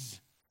is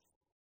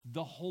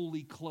the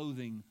holy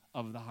clothing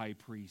of the high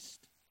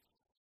priest.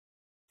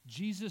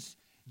 Jesus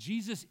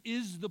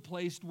is the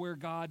place where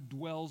God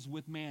dwells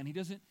with man.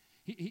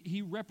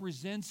 He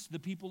represents the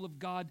people of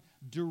God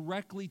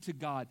directly to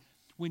God.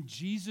 When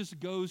Jesus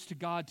goes to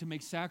God to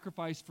make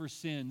sacrifice for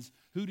sins,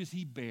 who does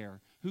he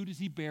bear? Who does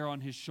he bear on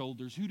his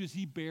shoulders? Who does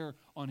he bear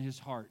on his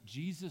heart?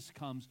 Jesus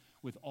comes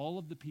with all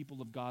of the people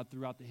of God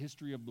throughout the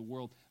history of the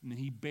world, and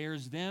he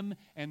bears them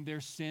and their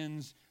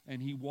sins,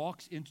 and he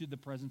walks into the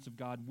presence of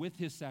God with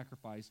his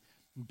sacrifice,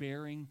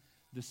 bearing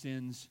the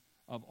sins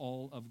of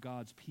all of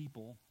God's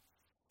people.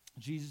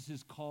 Jesus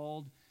is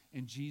called,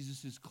 and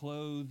Jesus is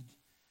clothed,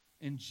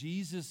 and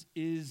Jesus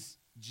is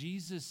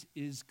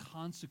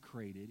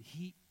consecrated.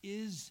 He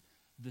is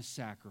the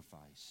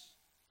sacrifice.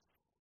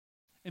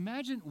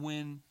 Imagine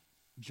when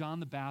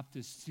John the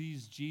Baptist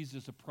sees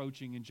Jesus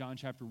approaching in John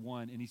chapter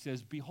 1, and he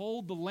says,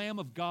 "Behold the Lamb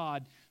of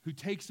God who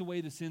takes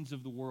away the sins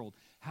of the world."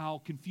 How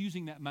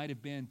confusing that might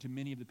have been to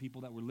many of the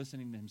people that were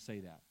listening to him say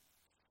that.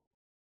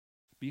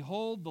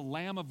 Behold the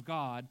Lamb of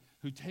God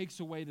who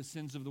takes away the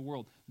sins of the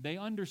world. They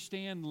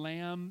understand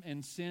lamb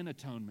and sin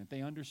atonement.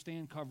 They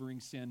understand covering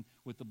sin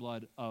with the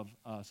blood of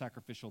a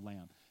sacrificial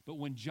lamb. But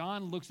when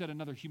John looks at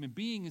another human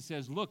being and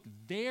says, "Look,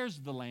 there's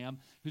the Lamb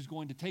who's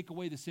going to take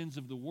away the sins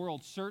of the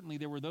world," certainly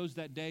there were those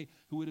that day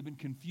who would have been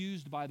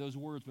confused by those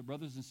words. But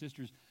brothers and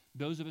sisters,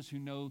 those of us who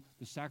know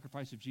the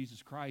sacrifice of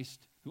Jesus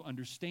Christ, who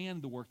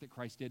understand the work that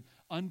Christ did,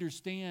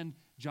 understand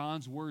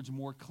John's words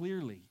more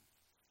clearly.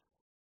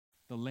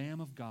 The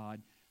Lamb of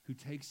God who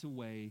takes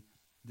away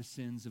the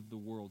sins of the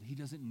world. He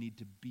doesn't need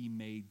to be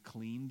made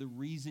clean. The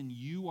reason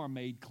you are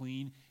made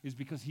clean is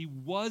because he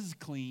was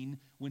clean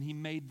when he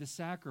made the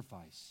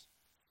sacrifice.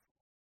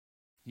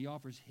 He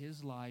offers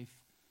his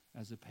life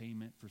as a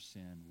payment for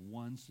sin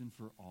once and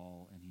for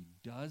all, and he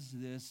does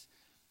this,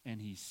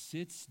 and he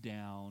sits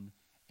down,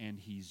 and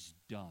he's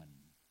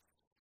done.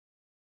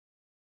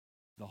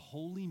 The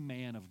holy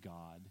man of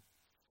God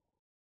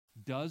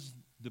does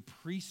the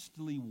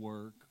priestly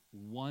work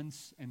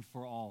once and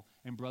for all.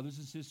 And brothers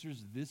and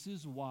sisters, this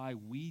is why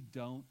we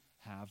don't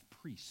have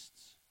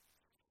priests.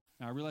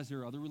 Now, I realize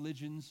there are other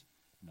religions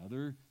and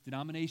other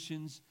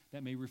denominations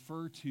that may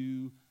refer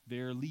to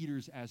their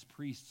leaders as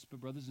priests,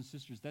 but brothers and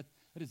sisters, that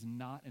is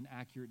not an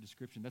accurate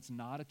description. That's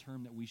not a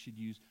term that we should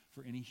use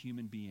for any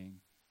human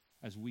being.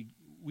 As we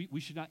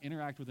should not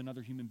interact with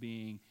another human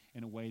being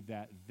in a way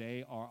that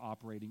they are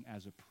operating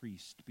as a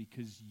priest,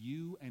 because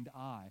you and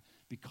I,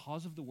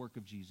 because of the work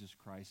of Jesus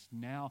Christ,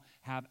 now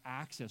have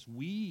access.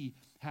 We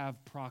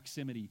have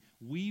proximity.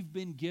 We've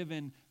been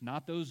given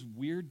not those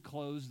weird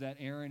clothes that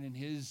Aaron and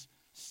his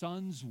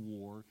sons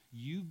wore.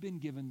 You've been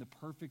given the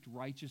perfect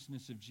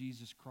righteousness of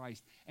Jesus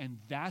Christ, and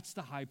that's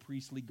the high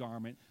priestly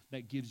garment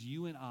that gives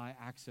you and I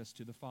access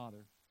to the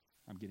Father.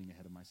 I'm getting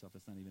ahead of myself.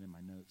 That's not even in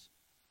my notes.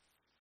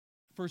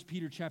 1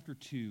 Peter chapter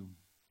 2.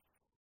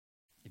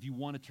 If you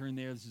want to turn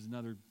there, this is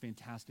another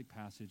fantastic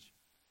passage.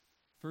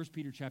 1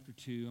 Peter chapter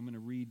 2, I'm going to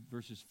read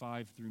verses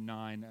 5 through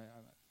 9. I'm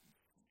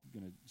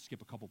going to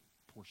skip a couple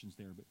portions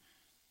there. But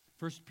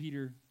 1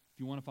 Peter, if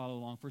you want to follow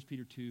along, 1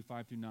 Peter 2,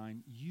 5 through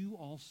 9. You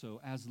also,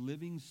 as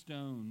living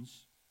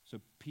stones, so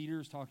Peter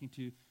is talking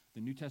to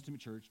the New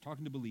Testament church,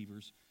 talking to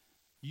believers,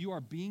 you are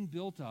being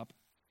built up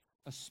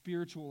a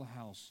spiritual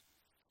house,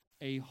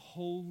 a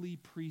holy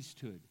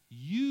priesthood.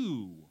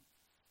 You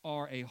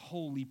are a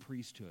holy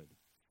priesthood,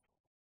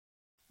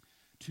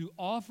 to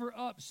offer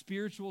up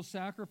spiritual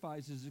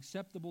sacrifices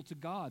acceptable to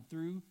God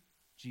through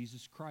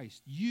Jesus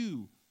Christ.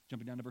 You,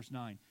 jumping down to verse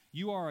 9,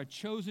 you are a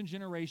chosen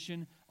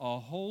generation,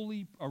 a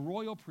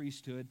royal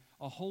priesthood,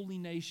 a holy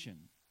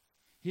nation,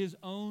 his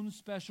own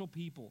special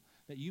people,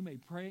 that you may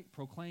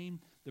proclaim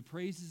the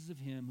praises of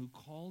him who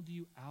called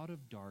you out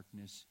of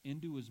darkness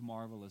into his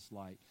marvelous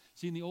light.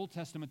 See, in the Old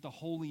Testament, the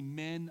holy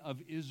men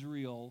of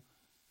Israel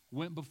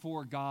went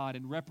before God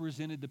and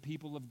represented the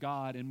people of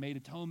God and made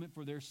atonement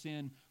for their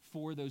sin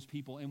for those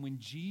people. And when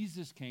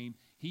Jesus came,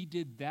 he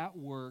did that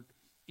work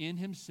in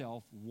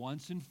himself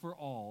once and for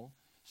all,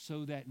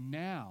 so that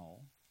now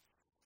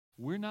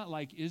we're not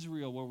like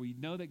Israel, where we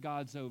know that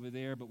God's over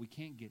there, but we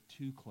can't get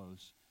too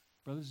close.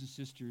 Brothers and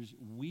sisters,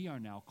 we are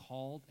now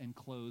called and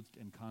clothed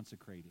and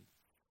consecrated.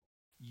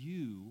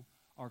 You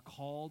are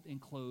called and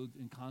clothed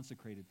and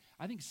consecrated.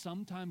 I think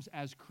sometimes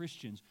as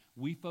Christians,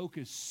 we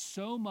focus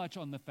so much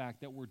on the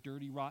fact that we're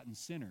dirty, rotten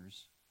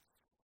sinners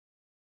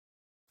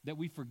that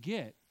we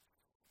forget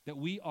that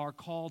we are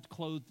called,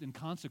 clothed, and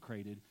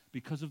consecrated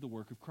because of the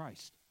work of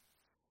Christ.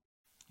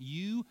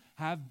 You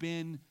have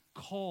been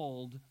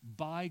called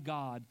by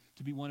God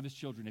to be one of his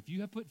children. If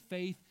you have put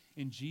faith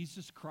in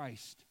Jesus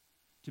Christ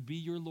to be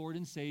your Lord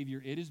and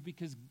Savior, it is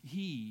because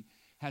he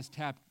has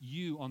tapped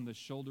you on the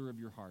shoulder of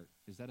your heart.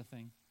 Is that a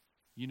thing?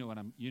 You know what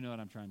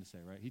I'm trying to say,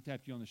 right? He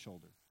tapped you on the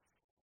shoulder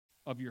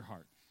of your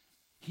heart.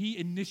 He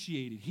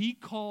initiated. He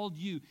called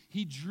you.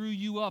 He drew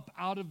you up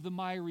out of the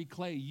miry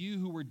clay. You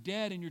who were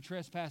dead in your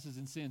trespasses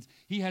and sins,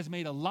 he has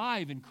made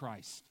alive in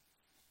Christ.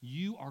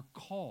 You are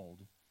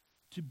called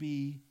to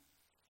be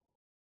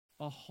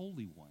a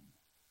holy one,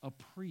 a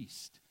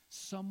priest,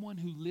 someone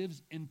who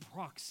lives in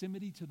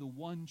proximity to the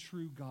one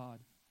true God.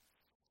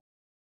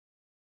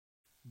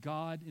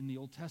 God in the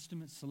Old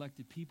Testament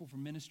selected people for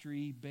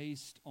ministry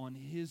based on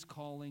his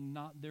calling,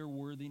 not their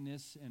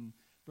worthiness. And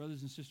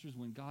brothers and sisters,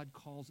 when God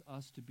calls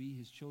us to be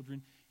his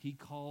children, he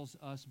calls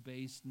us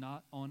based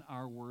not on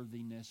our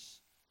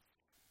worthiness,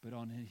 but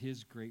on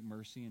his great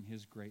mercy and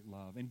his great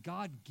love. And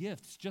God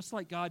gifts, just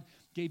like God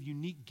gave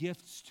unique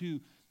gifts to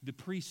the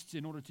priests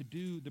in order to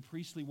do the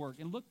priestly work.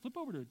 And flip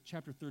over to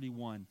chapter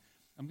 31.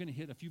 I'm going to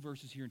hit a few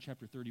verses here in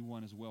chapter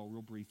 31 as well,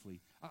 real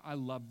briefly. I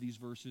love these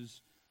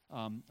verses.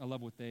 I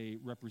love what they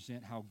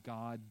represent, how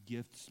God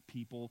gifts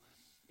people.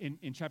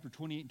 In chapter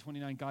 28 and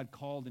 29, God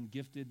called and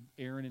gifted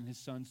Aaron and his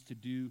sons to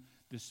do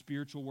the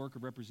spiritual work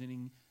of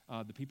representing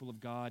the people of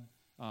God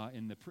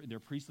in their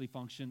priestly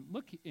function.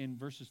 Look in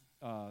verses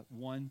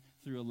 1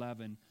 through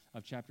 11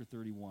 of chapter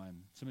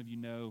 31. Some of you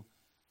know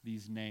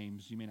these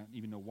names. You may not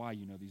even know why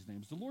you know these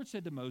names. The Lord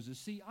said to Moses,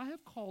 "See, I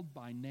have called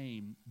by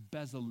name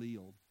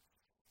Bezaleel,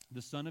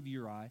 the son of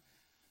Uri,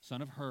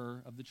 son of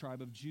Hur, of the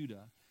tribe of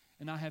Judah,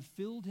 and I have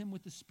filled him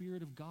with the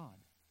Spirit of God."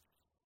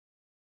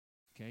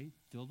 Okay,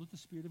 filled with the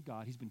Spirit of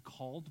God. He's been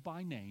called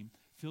by name,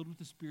 filled with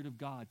the Spirit of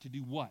God to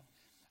do what?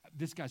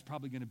 This guy's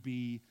probably going to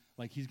be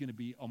he's going to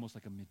be almost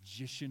like a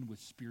magician with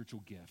spiritual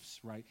gifts,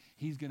 right?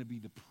 He's going to be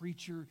the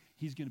preacher.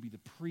 He's going to be the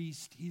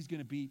priest. He's going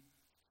to be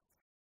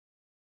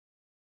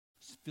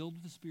filled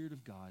with the Spirit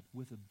of God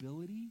with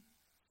ability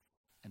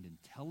and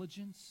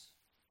intelligence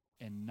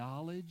and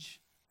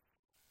knowledge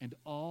and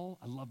all,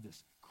 I love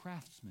this,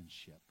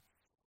 craftsmanship.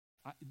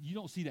 You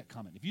don't see that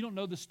coming. If you don't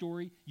know the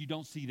story, you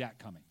don't see that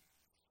coming.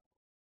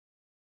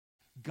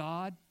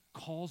 God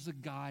calls a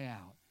guy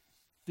out,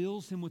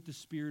 fills him with the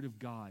Spirit of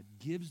God,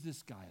 gives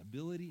this guy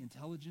ability,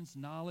 intelligence,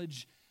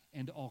 knowledge,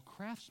 and all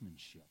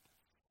craftsmanship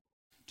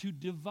to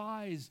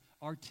devise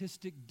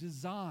artistic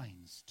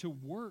designs, to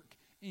work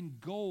in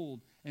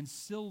gold and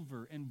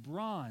silver and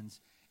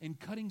bronze, and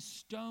cutting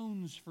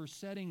stones for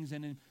settings,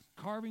 and in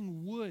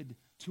carving wood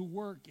to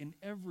work in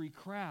every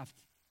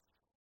craft.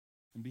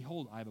 And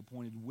behold, I have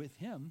appointed with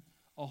him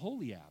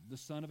Aholiab, the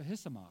son of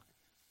Ahisamach,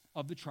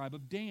 of the tribe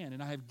of Dan,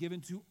 and I have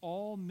given to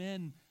all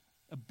men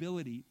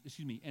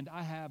and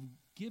I have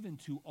given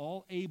to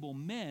all able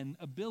men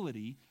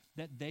ability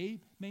that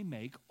they may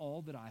make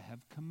all that I have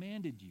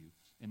commanded you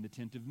in the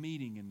tent of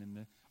meeting and in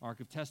the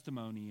ark of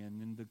testimony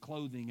and in the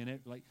clothing and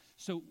it.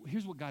 So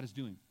here's what God is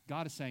doing.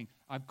 God is saying,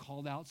 I've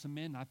called out some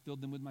men, I've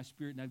filled them with my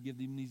Spirit, and I've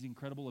given them these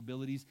incredible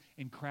abilities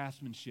in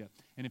craftsmanship.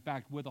 And in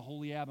fact, with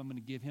Aholiab, I'm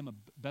going to give him a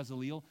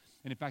Bezaleel.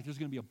 And in fact, there's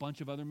going to be a bunch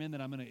of other men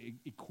that I'm going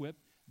to equip,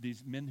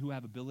 these men who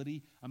have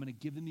ability. I'm going to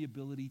give them the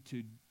ability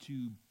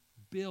to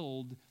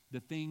build the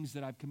things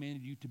that I've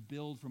commanded you to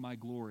build for my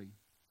glory.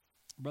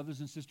 Brothers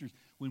and sisters,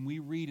 when we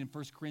read in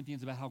 1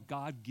 Corinthians about how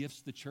God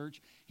gifts the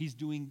church, he's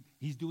doing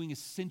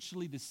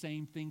essentially the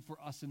same thing for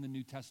us in the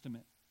New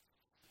Testament,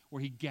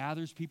 where he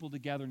gathers people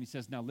together and he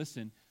says, now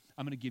listen,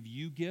 I'm going to give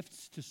you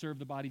gifts to serve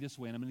the body this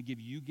way, and I'm going to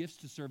give you gifts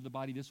to serve the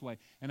body this way,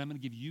 and I'm going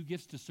to give you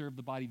gifts to serve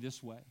the body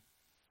this way,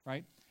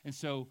 right? And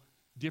so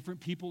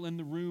different people in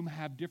the room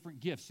have different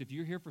gifts. If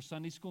you're here for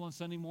Sunday school on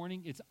Sunday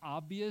morning, it's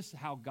obvious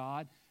how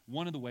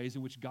one of the ways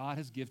in which God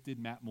has gifted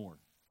Matt Moore.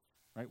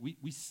 Right?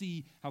 We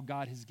see how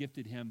God has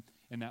gifted him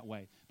in that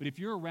way. But if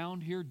you're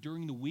around here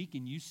during the week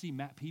and you see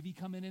Matt Peavy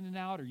coming in and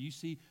out, or you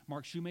see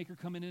Mark Shoemaker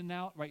coming in and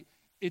out, right?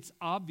 It's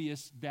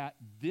obvious that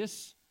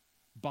this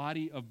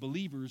body of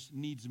believers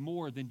needs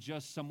more than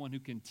just someone who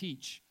can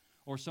teach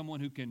or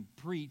someone who can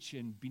preach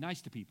and be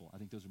nice to people. I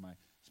think those are my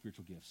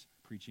spiritual gifts,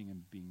 preaching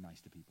and being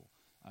nice to people.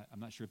 I'm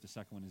not sure if the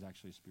second one is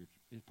actually a spiritual.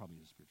 It probably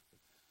is a spiritual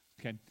gift.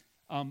 Okay,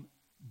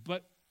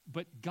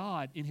 But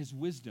God, in his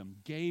wisdom,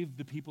 gave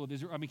the people of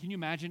Israel. I mean, can you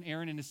imagine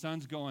Aaron and his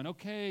sons going,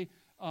 okay,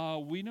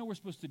 we know we're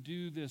supposed to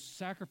do this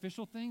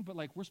sacrificial thing, but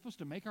we're supposed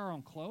to make our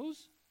own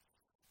clothes?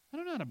 I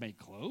don't know how to make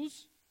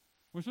clothes.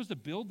 We're supposed to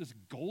build this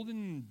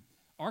golden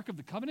Ark of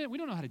the Covenant? We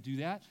don't know how to do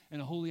that. And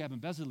Aholiab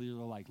and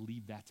Bezaleel are like,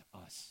 leave that to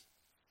us.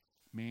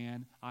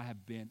 Man, I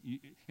have been,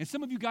 and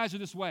some of you guys are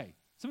this way.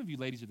 Some of you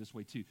ladies are this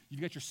way too.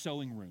 You've got your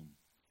sewing room.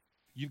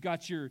 You've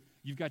got your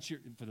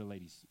for the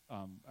ladies.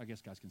 I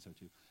guess guys can sew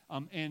too.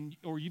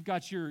 Or you've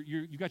got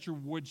your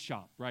wood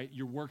shop, right?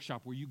 Your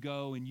workshop where you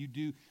go and you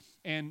do,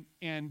 and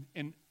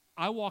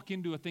I walk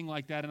into a thing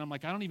like that and I'm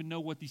like, I don't even know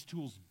what these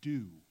tools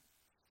do,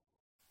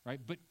 right?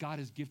 But God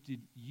has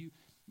gifted you.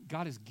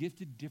 God has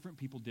gifted different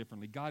people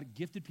differently. God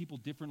gifted people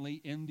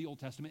differently in the Old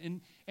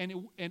Testament,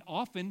 and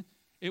often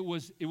it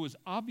was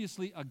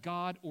obviously a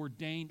God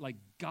ordained, like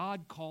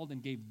God called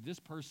and gave this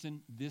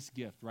person this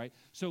gift, right?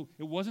 So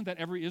it wasn't that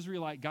every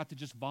Israelite got to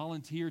just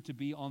volunteer to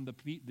be on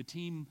the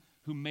team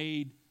who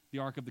made the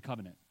Ark of the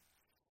Covenant.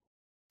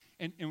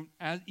 And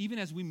even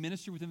as we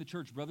minister within the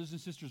church, brothers and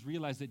sisters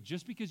realize that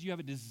just because you have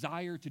a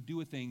desire to do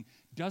a thing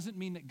doesn't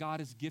mean that God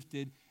has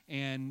gifted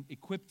and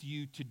equipped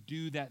you to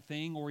do that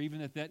thing, or even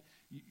that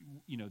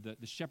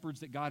the shepherds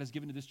that God has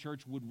given to this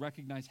church would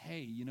recognize, hey,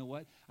 you know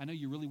what? I know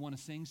you really want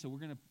to sing, so we're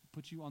going to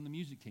put you on the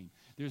music team.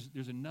 There's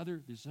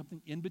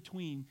something in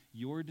between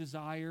your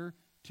desire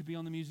to be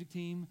on the music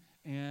team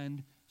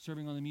and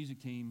serving on the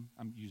music team.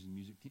 I'm using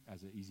music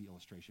as an easy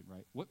illustration,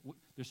 right?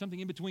 There's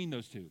something in between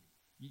those two.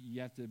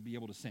 You have to be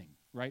able to sing,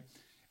 right?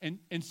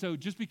 And so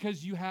just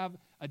because you have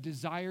a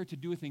desire to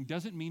do a thing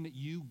doesn't mean that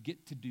you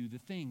get to do the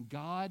thing.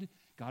 God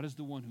is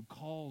the one who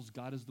calls.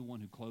 God is the one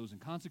who clothes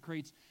and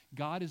consecrates.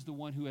 God is the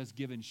one who has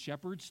given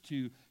shepherds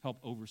to help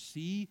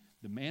oversee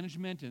the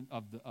management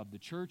of the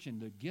church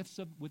and the gifts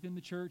within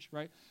the church,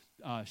 right?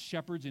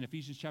 Shepherds in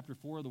Ephesians chapter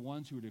 4 are the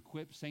ones who are to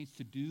equip saints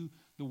to do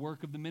the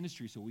work of the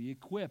ministry. So we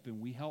equip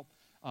and we help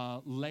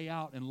lay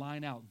out and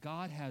line out.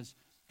 God has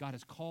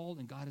called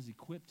and God has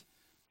equipped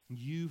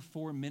you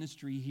for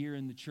ministry here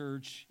in the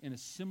church in a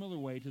similar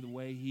way to the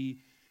way he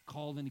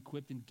called and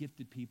equipped and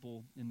gifted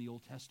people in the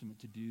Old Testament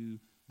to do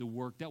the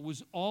work that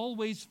was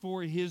always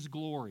for his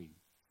glory.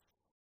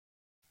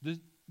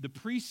 The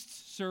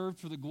priests served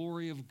for the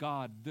glory of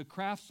God. The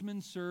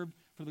craftsmen served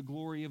for the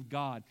glory of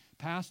God.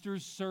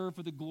 Pastors serve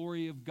for the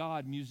glory of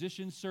God.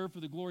 Musicians serve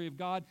for the glory of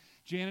God.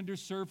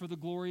 Janitors serve for the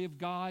glory of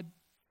God.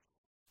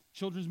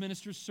 Children's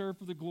ministers serve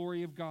for the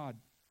glory of God.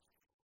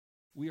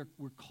 We're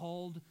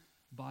called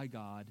by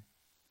God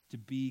to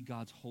be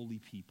God's holy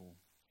people.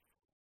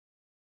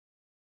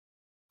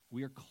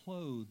 We are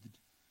clothed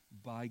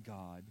by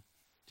God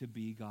to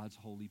be God's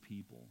holy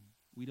people.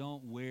 We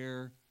don't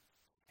wear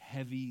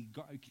heavy.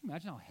 Can you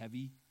imagine how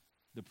heavy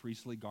the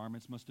priestly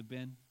garments must have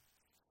been?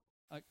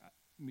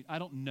 I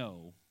don't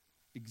know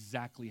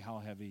exactly how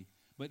heavy,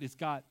 but it's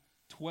got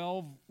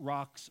 12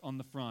 rocks on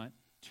the front,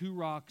 2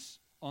 rocks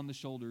on the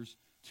shoulders,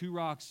 2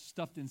 rocks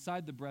stuffed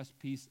inside the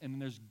breastpiece, and then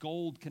there's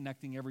gold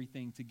connecting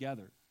everything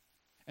together.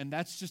 And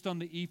that's just on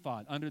the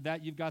ephod. Under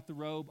that, you've got the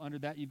robe. Under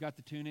that, you've got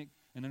the tunic.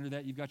 And under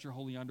that, you've got your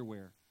holy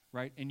underwear,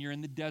 right? And you're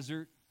in the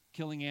desert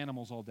killing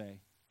animals all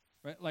day,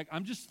 right? Like,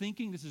 I'm just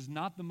thinking this is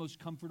not the most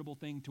comfortable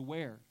thing to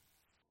wear.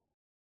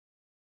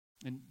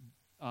 And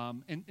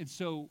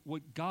so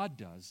what God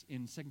does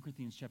in 2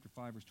 Corinthians chapter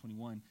 5, verse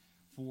 21,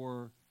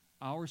 for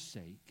our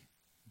sake,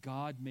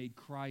 God made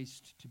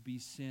Christ to be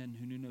sin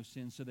who knew no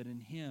sin, so that in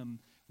him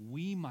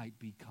we might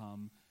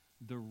become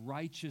the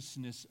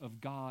righteousness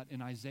of God.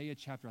 In Isaiah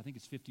chapter, I think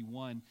it's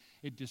 51,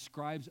 it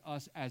describes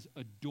us as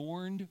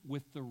adorned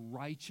with the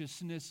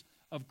righteousness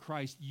of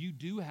Christ. You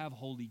do have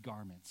holy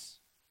garments,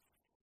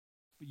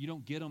 but you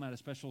don't get them at a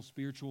special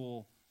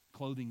spiritual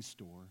clothing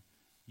store.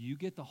 You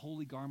get the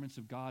holy garments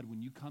of God when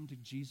you come to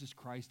Jesus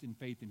Christ in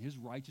faith, and his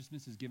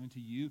righteousness is given to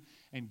you.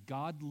 And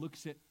God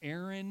looks at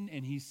Aaron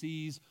and he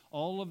sees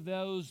all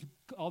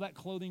that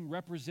clothing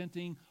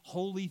representing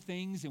holy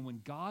things. And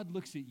when God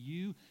looks at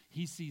you,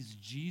 he sees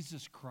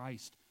Jesus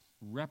Christ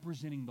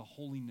representing the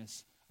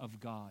holiness of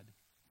God.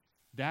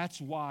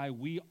 That's why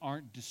we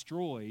aren't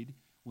destroyed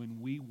when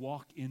we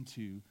walk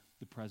into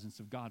the presence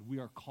of God. We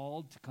are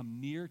called to come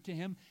near to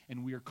him,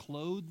 and we are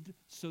clothed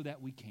so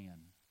that we can.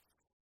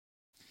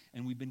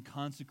 And we've been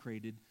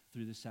consecrated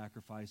through the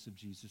sacrifice of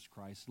Jesus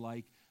Christ.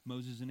 Like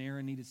Moses and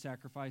Aaron needed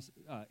sacrifice,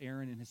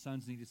 Aaron and his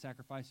sons needed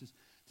sacrifices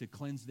to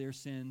cleanse their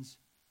sins.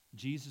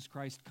 Jesus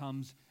Christ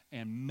comes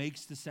and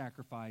makes the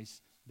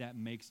sacrifice that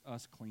makes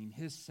us clean.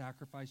 His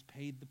sacrifice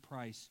paid the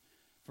price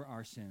for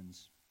our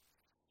sins.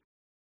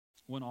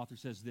 One author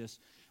says this: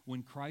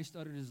 when Christ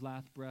uttered his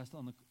last breath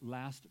on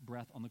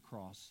the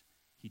cross,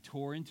 he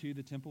tore into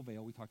the temple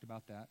veil. We talked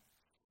about that.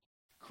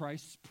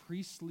 Christ's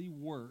priestly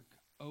work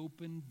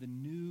opened the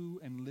new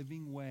and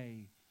living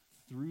way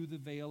through the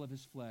veil of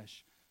his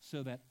flesh,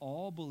 so that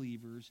all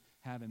believers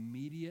have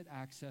immediate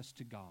access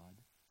to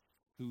God,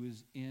 who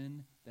is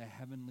in the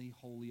heavenly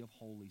holy of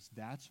holies.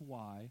 That's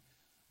why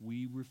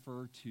we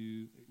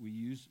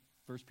use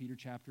 1 Peter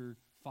chapter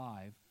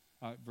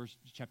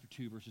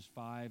 2, verses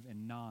 5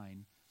 and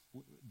 9,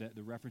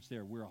 the reference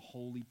there. We're a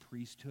holy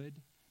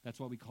priesthood. That's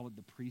why we call it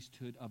the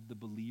priesthood of the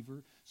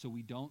believer. So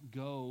we don't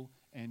go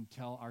and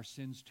tell our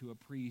sins to a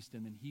priest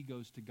and then he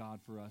goes to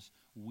God for us.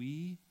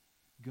 We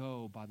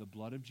go by the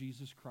blood of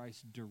Jesus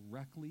Christ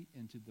directly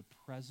into the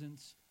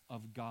presence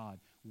of God.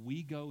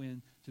 We go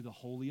into the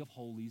Holy of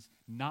Holies,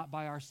 not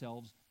by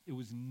ourselves. It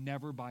was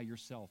never by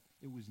yourself.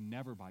 It was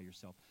never by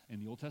yourself. In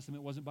the Old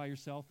Testament, it wasn't by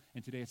yourself,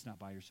 and today it's not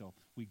by yourself.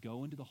 We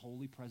go into the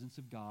holy presence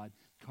of God,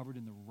 covered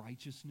in the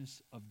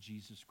righteousness of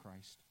Jesus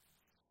Christ.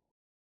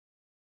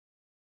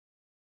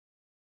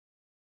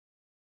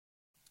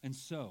 And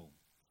so,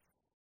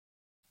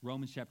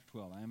 Romans chapter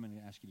 12. I am going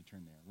to ask you to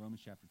turn there.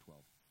 Romans chapter 12.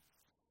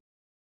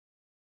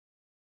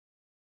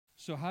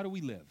 So how do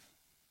we live?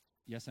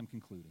 Yes, I'm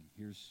concluding.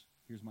 Here's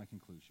my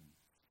conclusion.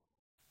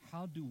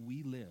 How do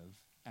we live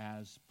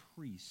as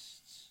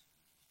priests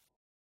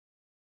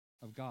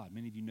of God?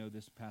 Many of you know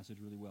this passage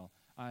really well.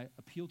 I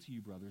appeal to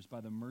you, brothers,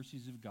 by the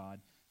mercies of God,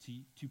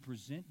 to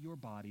present your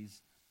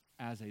bodies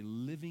as a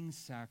living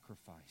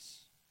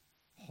sacrifice,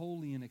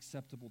 holy and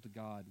acceptable to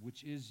God,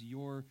 which is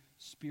your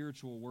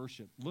spiritual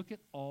worship. Look at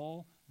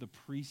all the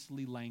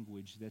priestly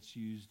language that's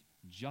used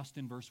just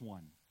in verse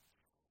 1.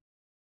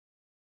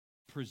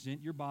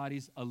 Present your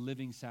bodies a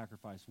living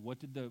sacrifice. What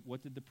did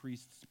the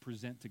priests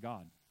present to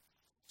God?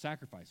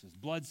 Sacrifices,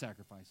 blood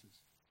sacrifices.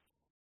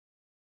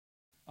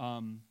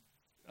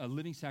 A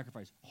living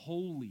sacrifice,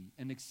 holy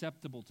and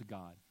acceptable to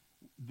God.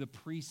 The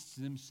priests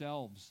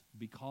themselves,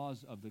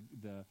 because of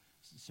the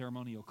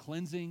ceremonial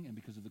cleansing and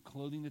because of the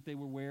clothing that they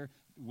were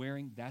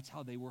wearing, that's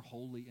how they were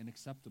holy and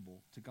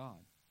acceptable to God.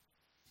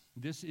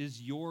 This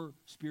is your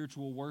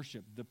spiritual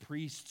worship. The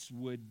priests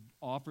would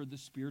offer the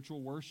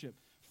spiritual worship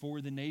for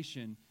the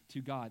nation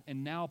to God.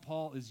 And now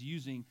Paul is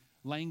using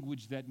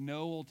language that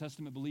no Old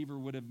Testament believer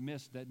would have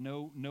missed, that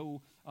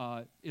no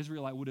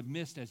Israelite would have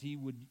missed as he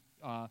would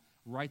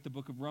write the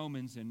book of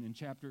Romans. And in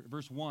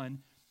verse 1,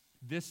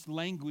 this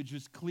language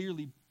was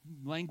clearly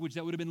language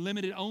that would have been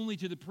limited only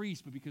to the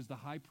priest, but because the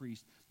high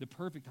priest, the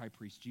perfect high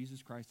priest,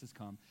 Jesus Christ, has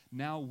come,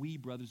 now we,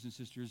 brothers and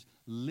sisters,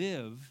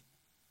 live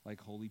like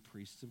holy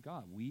priests of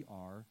God.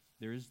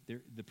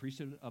 The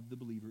priesthood of the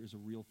believer is a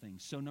real thing.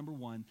 So number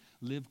one,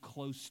 live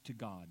close to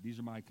God. These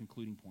are my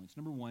concluding points.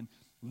 Number one,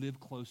 live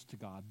close to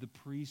God. The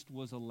priest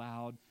was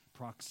allowed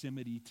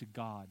proximity to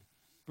God.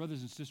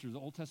 Brothers and sisters, the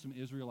Old Testament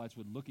Israelites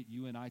would look at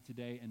you and I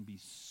today and be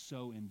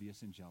so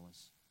envious and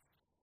jealous.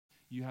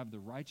 You have the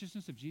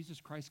righteousness of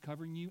Jesus Christ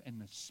covering you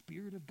and the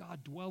Spirit of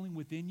God dwelling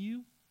within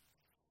you.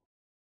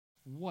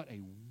 What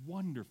a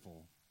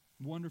wonderful,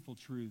 wonderful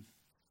truth.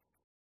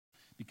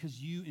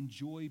 Because you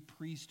enjoy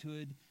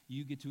priesthood,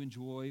 you get to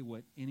enjoy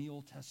what any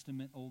Old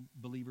Testament old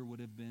believer would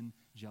have been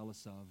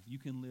jealous of. You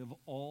can live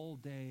all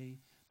day,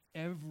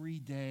 every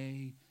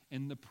day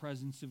in the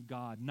presence of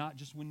God. Not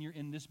just when you're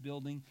in this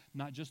building,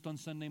 not just on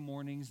Sunday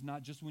mornings,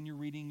 not just when you're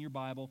reading your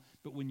Bible,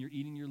 but when you're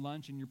eating your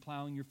lunch and you're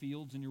plowing your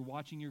fields and you're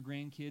watching your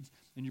grandkids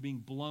and you're being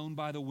blown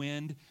by the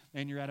wind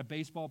and you're at a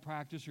baseball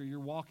practice or you're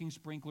walking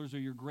sprinklers or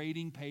you're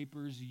grading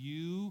papers.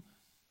 You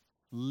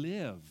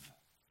live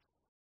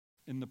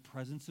in the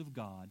presence of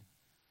God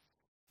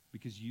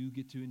because you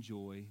get to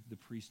enjoy the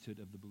priesthood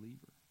of the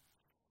believer.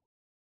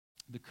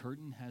 The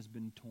curtain has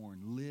been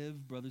torn.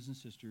 Live, brothers and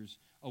sisters,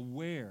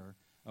 aware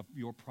of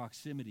your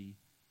proximity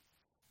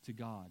to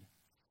God.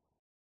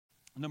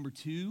 Number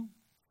two,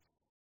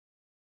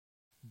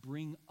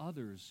 bring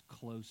others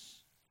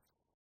close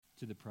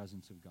to the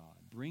presence of God.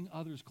 Bring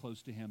others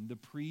close to Him. The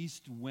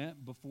priest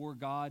went before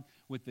God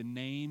with the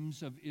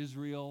names of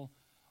Israel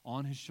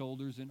on his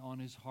shoulders and on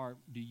his heart.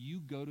 Do you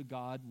go to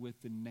God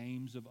with the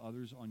names of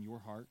others on your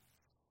heart?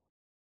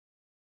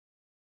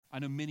 I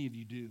know many of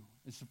you do.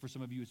 For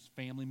some of you, it's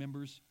family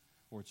members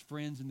or it's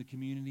friends in the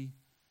community.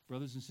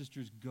 Brothers and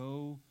sisters,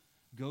 go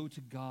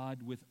to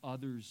God with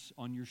others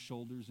on your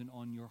shoulders and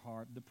on your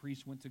heart. The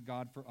priest went to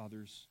God for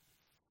others.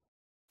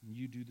 And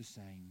you do the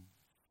same.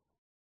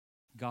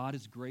 God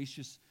is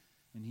gracious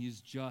and He is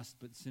just,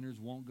 but sinners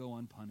won't go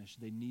unpunished.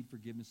 They need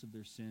forgiveness of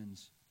their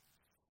sins.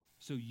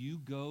 So you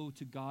go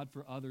to God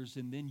for others,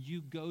 and then you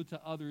go to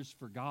others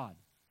for God.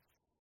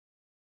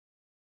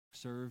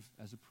 Serve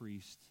as a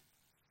priest.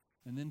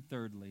 And then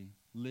thirdly,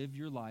 live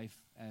your life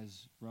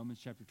as Romans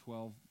chapter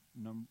 12,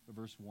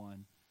 verse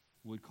 1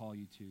 would call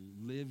you to.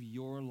 Live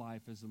your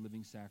life as a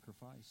living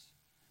sacrifice.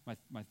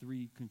 My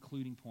three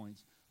concluding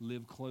points.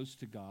 Live close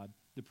to God.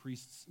 The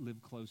priests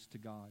live close to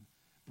God.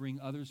 Bring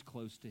others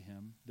close to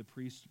Him. The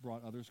priests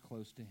brought others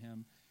close to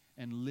Him.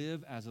 And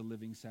live as a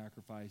living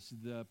sacrifice.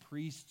 The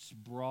priests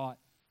brought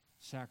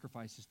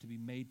sacrifices to be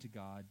made to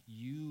God.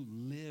 You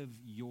live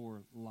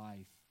your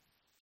life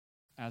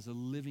as a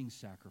living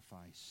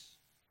sacrifice,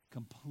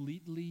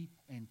 completely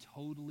and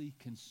totally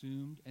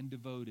consumed and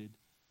devoted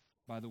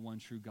by the one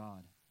true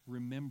God,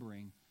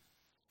 remembering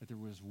that there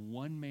was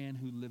one man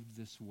who lived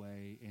this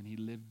way, and He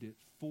lived it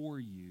for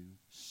you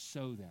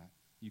so that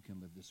you can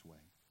live this way.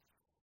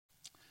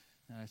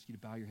 I ask you to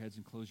bow your heads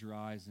and close your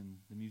eyes, and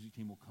the music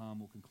team will come.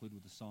 We'll conclude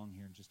with a song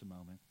here in just a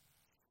moment.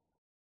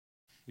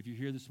 If you're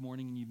here this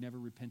morning and you've never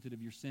repented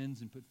of your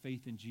sins and put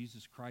faith in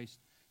Jesus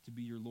Christ to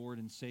be your Lord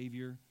and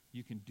Savior,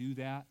 you can do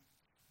that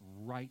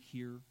right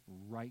here,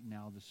 right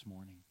now this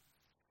morning.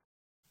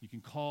 You can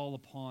call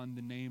upon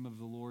the name of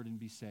the Lord and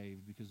be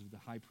saved because of the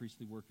high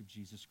priestly work of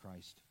Jesus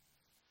Christ.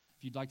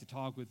 If you'd like to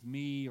talk with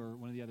me or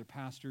one of the other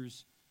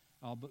pastors,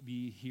 I'll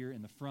be here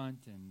in the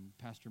front, and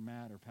Pastor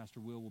Matt or Pastor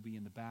Will be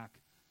in the back.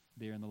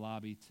 there in the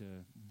lobby to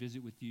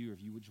visit with you, or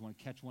if you would just want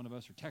to catch one of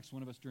us or text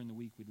one of us during the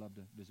week, we'd love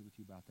to visit with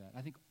you about that.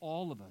 I think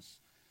all of us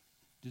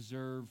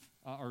deserve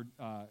or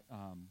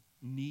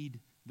need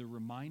the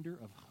reminder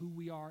of who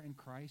we are in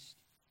Christ,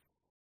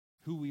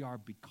 who we are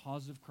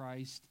because of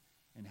Christ,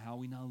 and how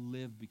we now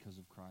live because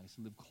of Christ.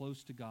 Live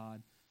close to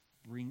God,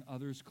 bring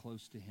others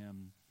close to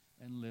Him,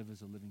 and live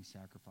as a living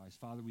sacrifice.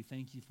 Father, we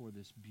thank you for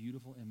this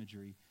beautiful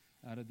imagery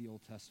out of the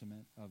Old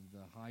Testament of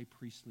the high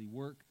priestly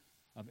work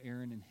of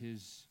Aaron and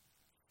his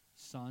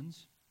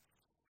sons.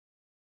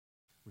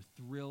 We're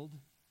thrilled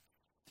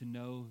to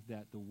know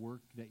that the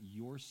work that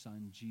your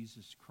Son,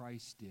 Jesus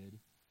Christ, did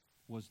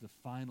was the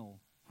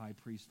final high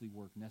priestly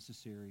work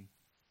necessary.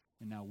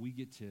 And now we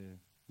get to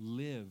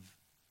live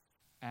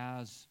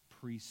as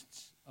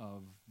priests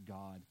of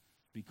God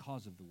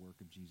because of the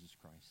work of Jesus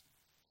Christ.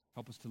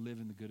 Help us to live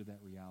in the good of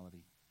that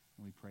reality.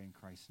 And we pray in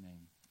Christ's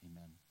name,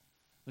 amen.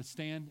 Let's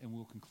stand and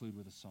we'll conclude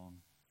with a song.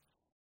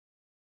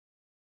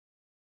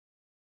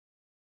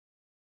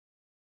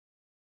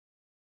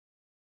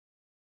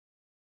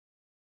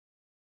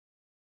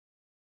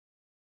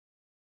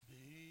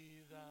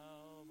 Be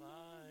thou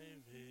my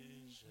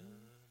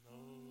vision, O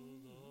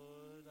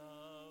Lord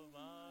of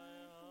my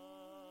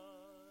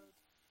heart,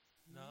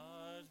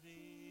 not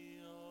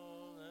me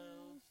all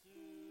else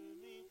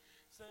to me,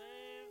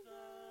 save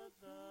that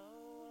thou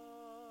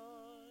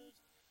art.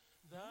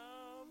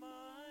 Thou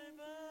my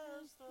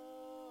best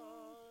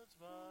thought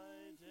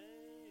by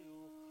day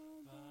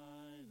or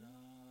by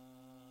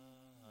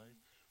night,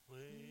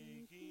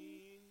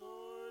 waking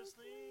or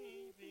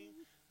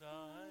sleeping,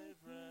 thy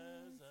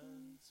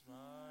presence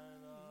my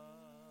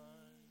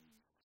light.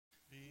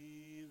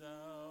 Be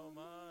thou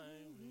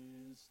my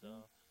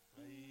wisdom,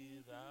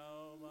 be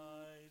thou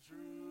my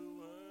true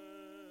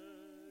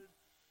word,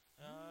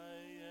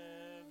 I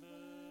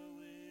ever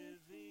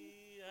with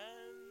thee,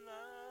 and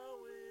thou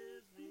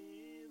with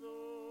me,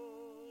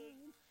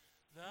 Lord.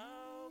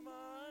 Thou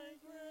my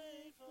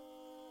great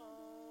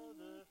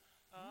Father,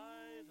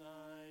 I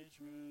thy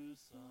true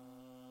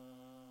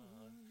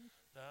Son,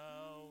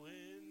 thou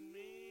in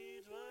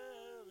me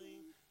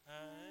dwelling,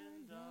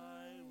 and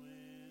I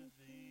with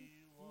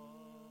thee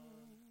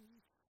one.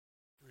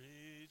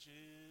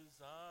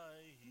 Riches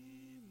I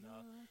heed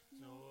not,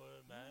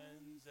 nor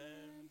man's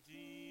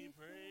empty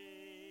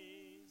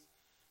praise.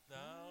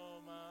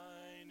 Thou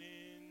mine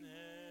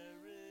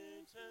inheritance,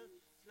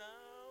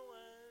 now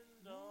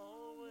and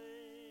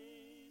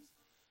always.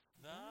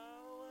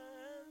 Thou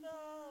and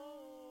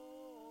thou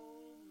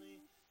only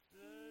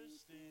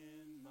thirst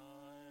in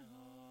my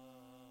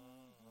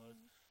heart.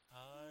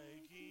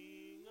 High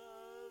King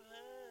of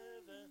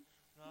heaven,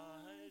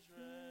 my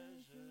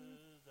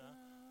treasure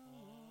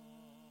thou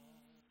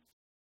art.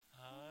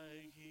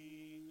 High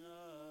King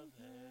of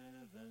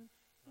heaven,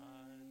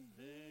 my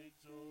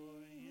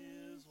victory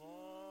is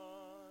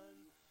won.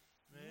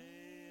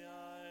 May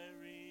I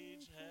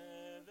reach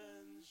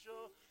heaven's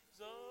shore,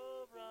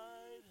 so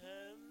bright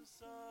heaven's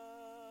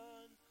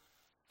sun.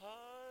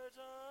 Heart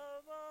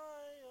of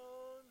my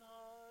own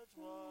heart,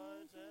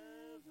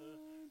 whatever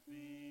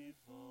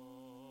befall,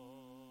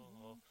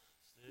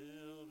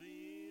 still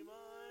be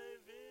my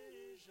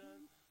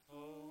vision,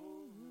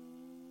 O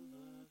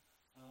ruler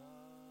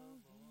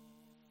of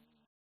all.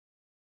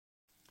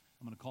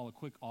 I'm going to call a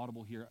quick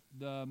audible here.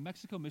 The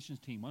Mexico missions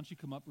team, why don't you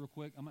come up real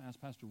quick? I'm going to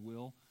ask Pastor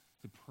Will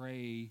to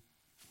pray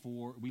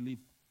we leave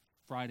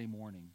Friday morning.